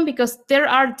both of them, because there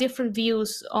are different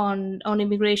views on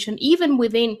immigration, even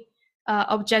within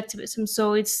objectivism.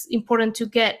 So it's important to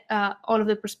get all of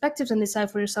the perspectives and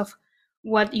decide for yourself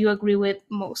what you agree with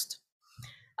most.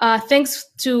 Thanks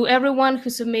to everyone who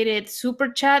submitted super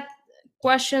chat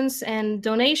questions and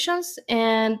donations.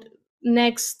 And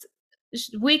next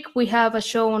week we have a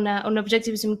show on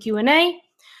objectivism Q&A.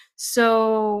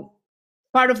 So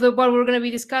part of what we're going to be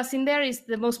discussing there is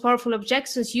the most powerful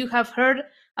objections you have heard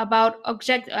about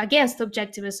against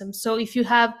objectivism. So if you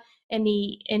have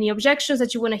any objections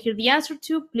that you want to hear the answer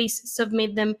to, please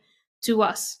submit them to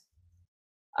us.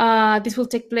 This will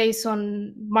take place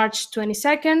on March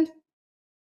 22nd.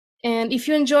 And if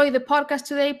you enjoy the podcast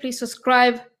today, please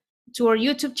subscribe to our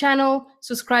YouTube channel,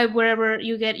 subscribe wherever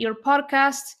you get your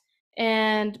podcast,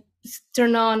 and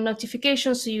turn on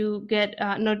notifications so you get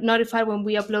notified when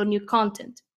we upload new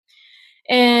content.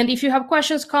 And if you have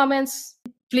questions, comments,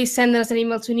 please send us an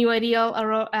email to newideal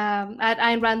at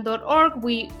aynrand.org.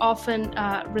 We often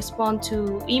respond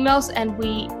to emails and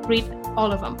we read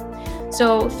all of them.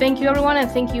 So thank you, everyone,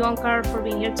 and thank you, Onkar, for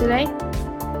being here today.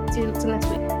 Till next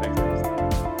week.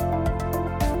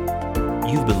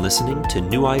 You've been listening to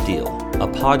New Ideal, a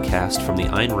podcast from the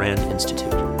Ayn Rand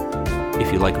Institute.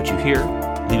 If you like what you hear,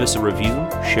 leave us a review,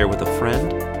 share with a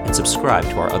friend, and subscribe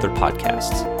to our other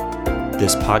podcasts.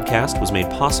 This podcast was made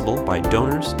possible by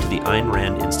donors to the Ayn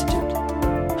Rand Institute.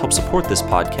 Help support this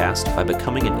podcast by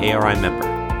becoming an ARI member.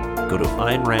 Go to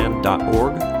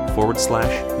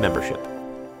aynrand.org/membership.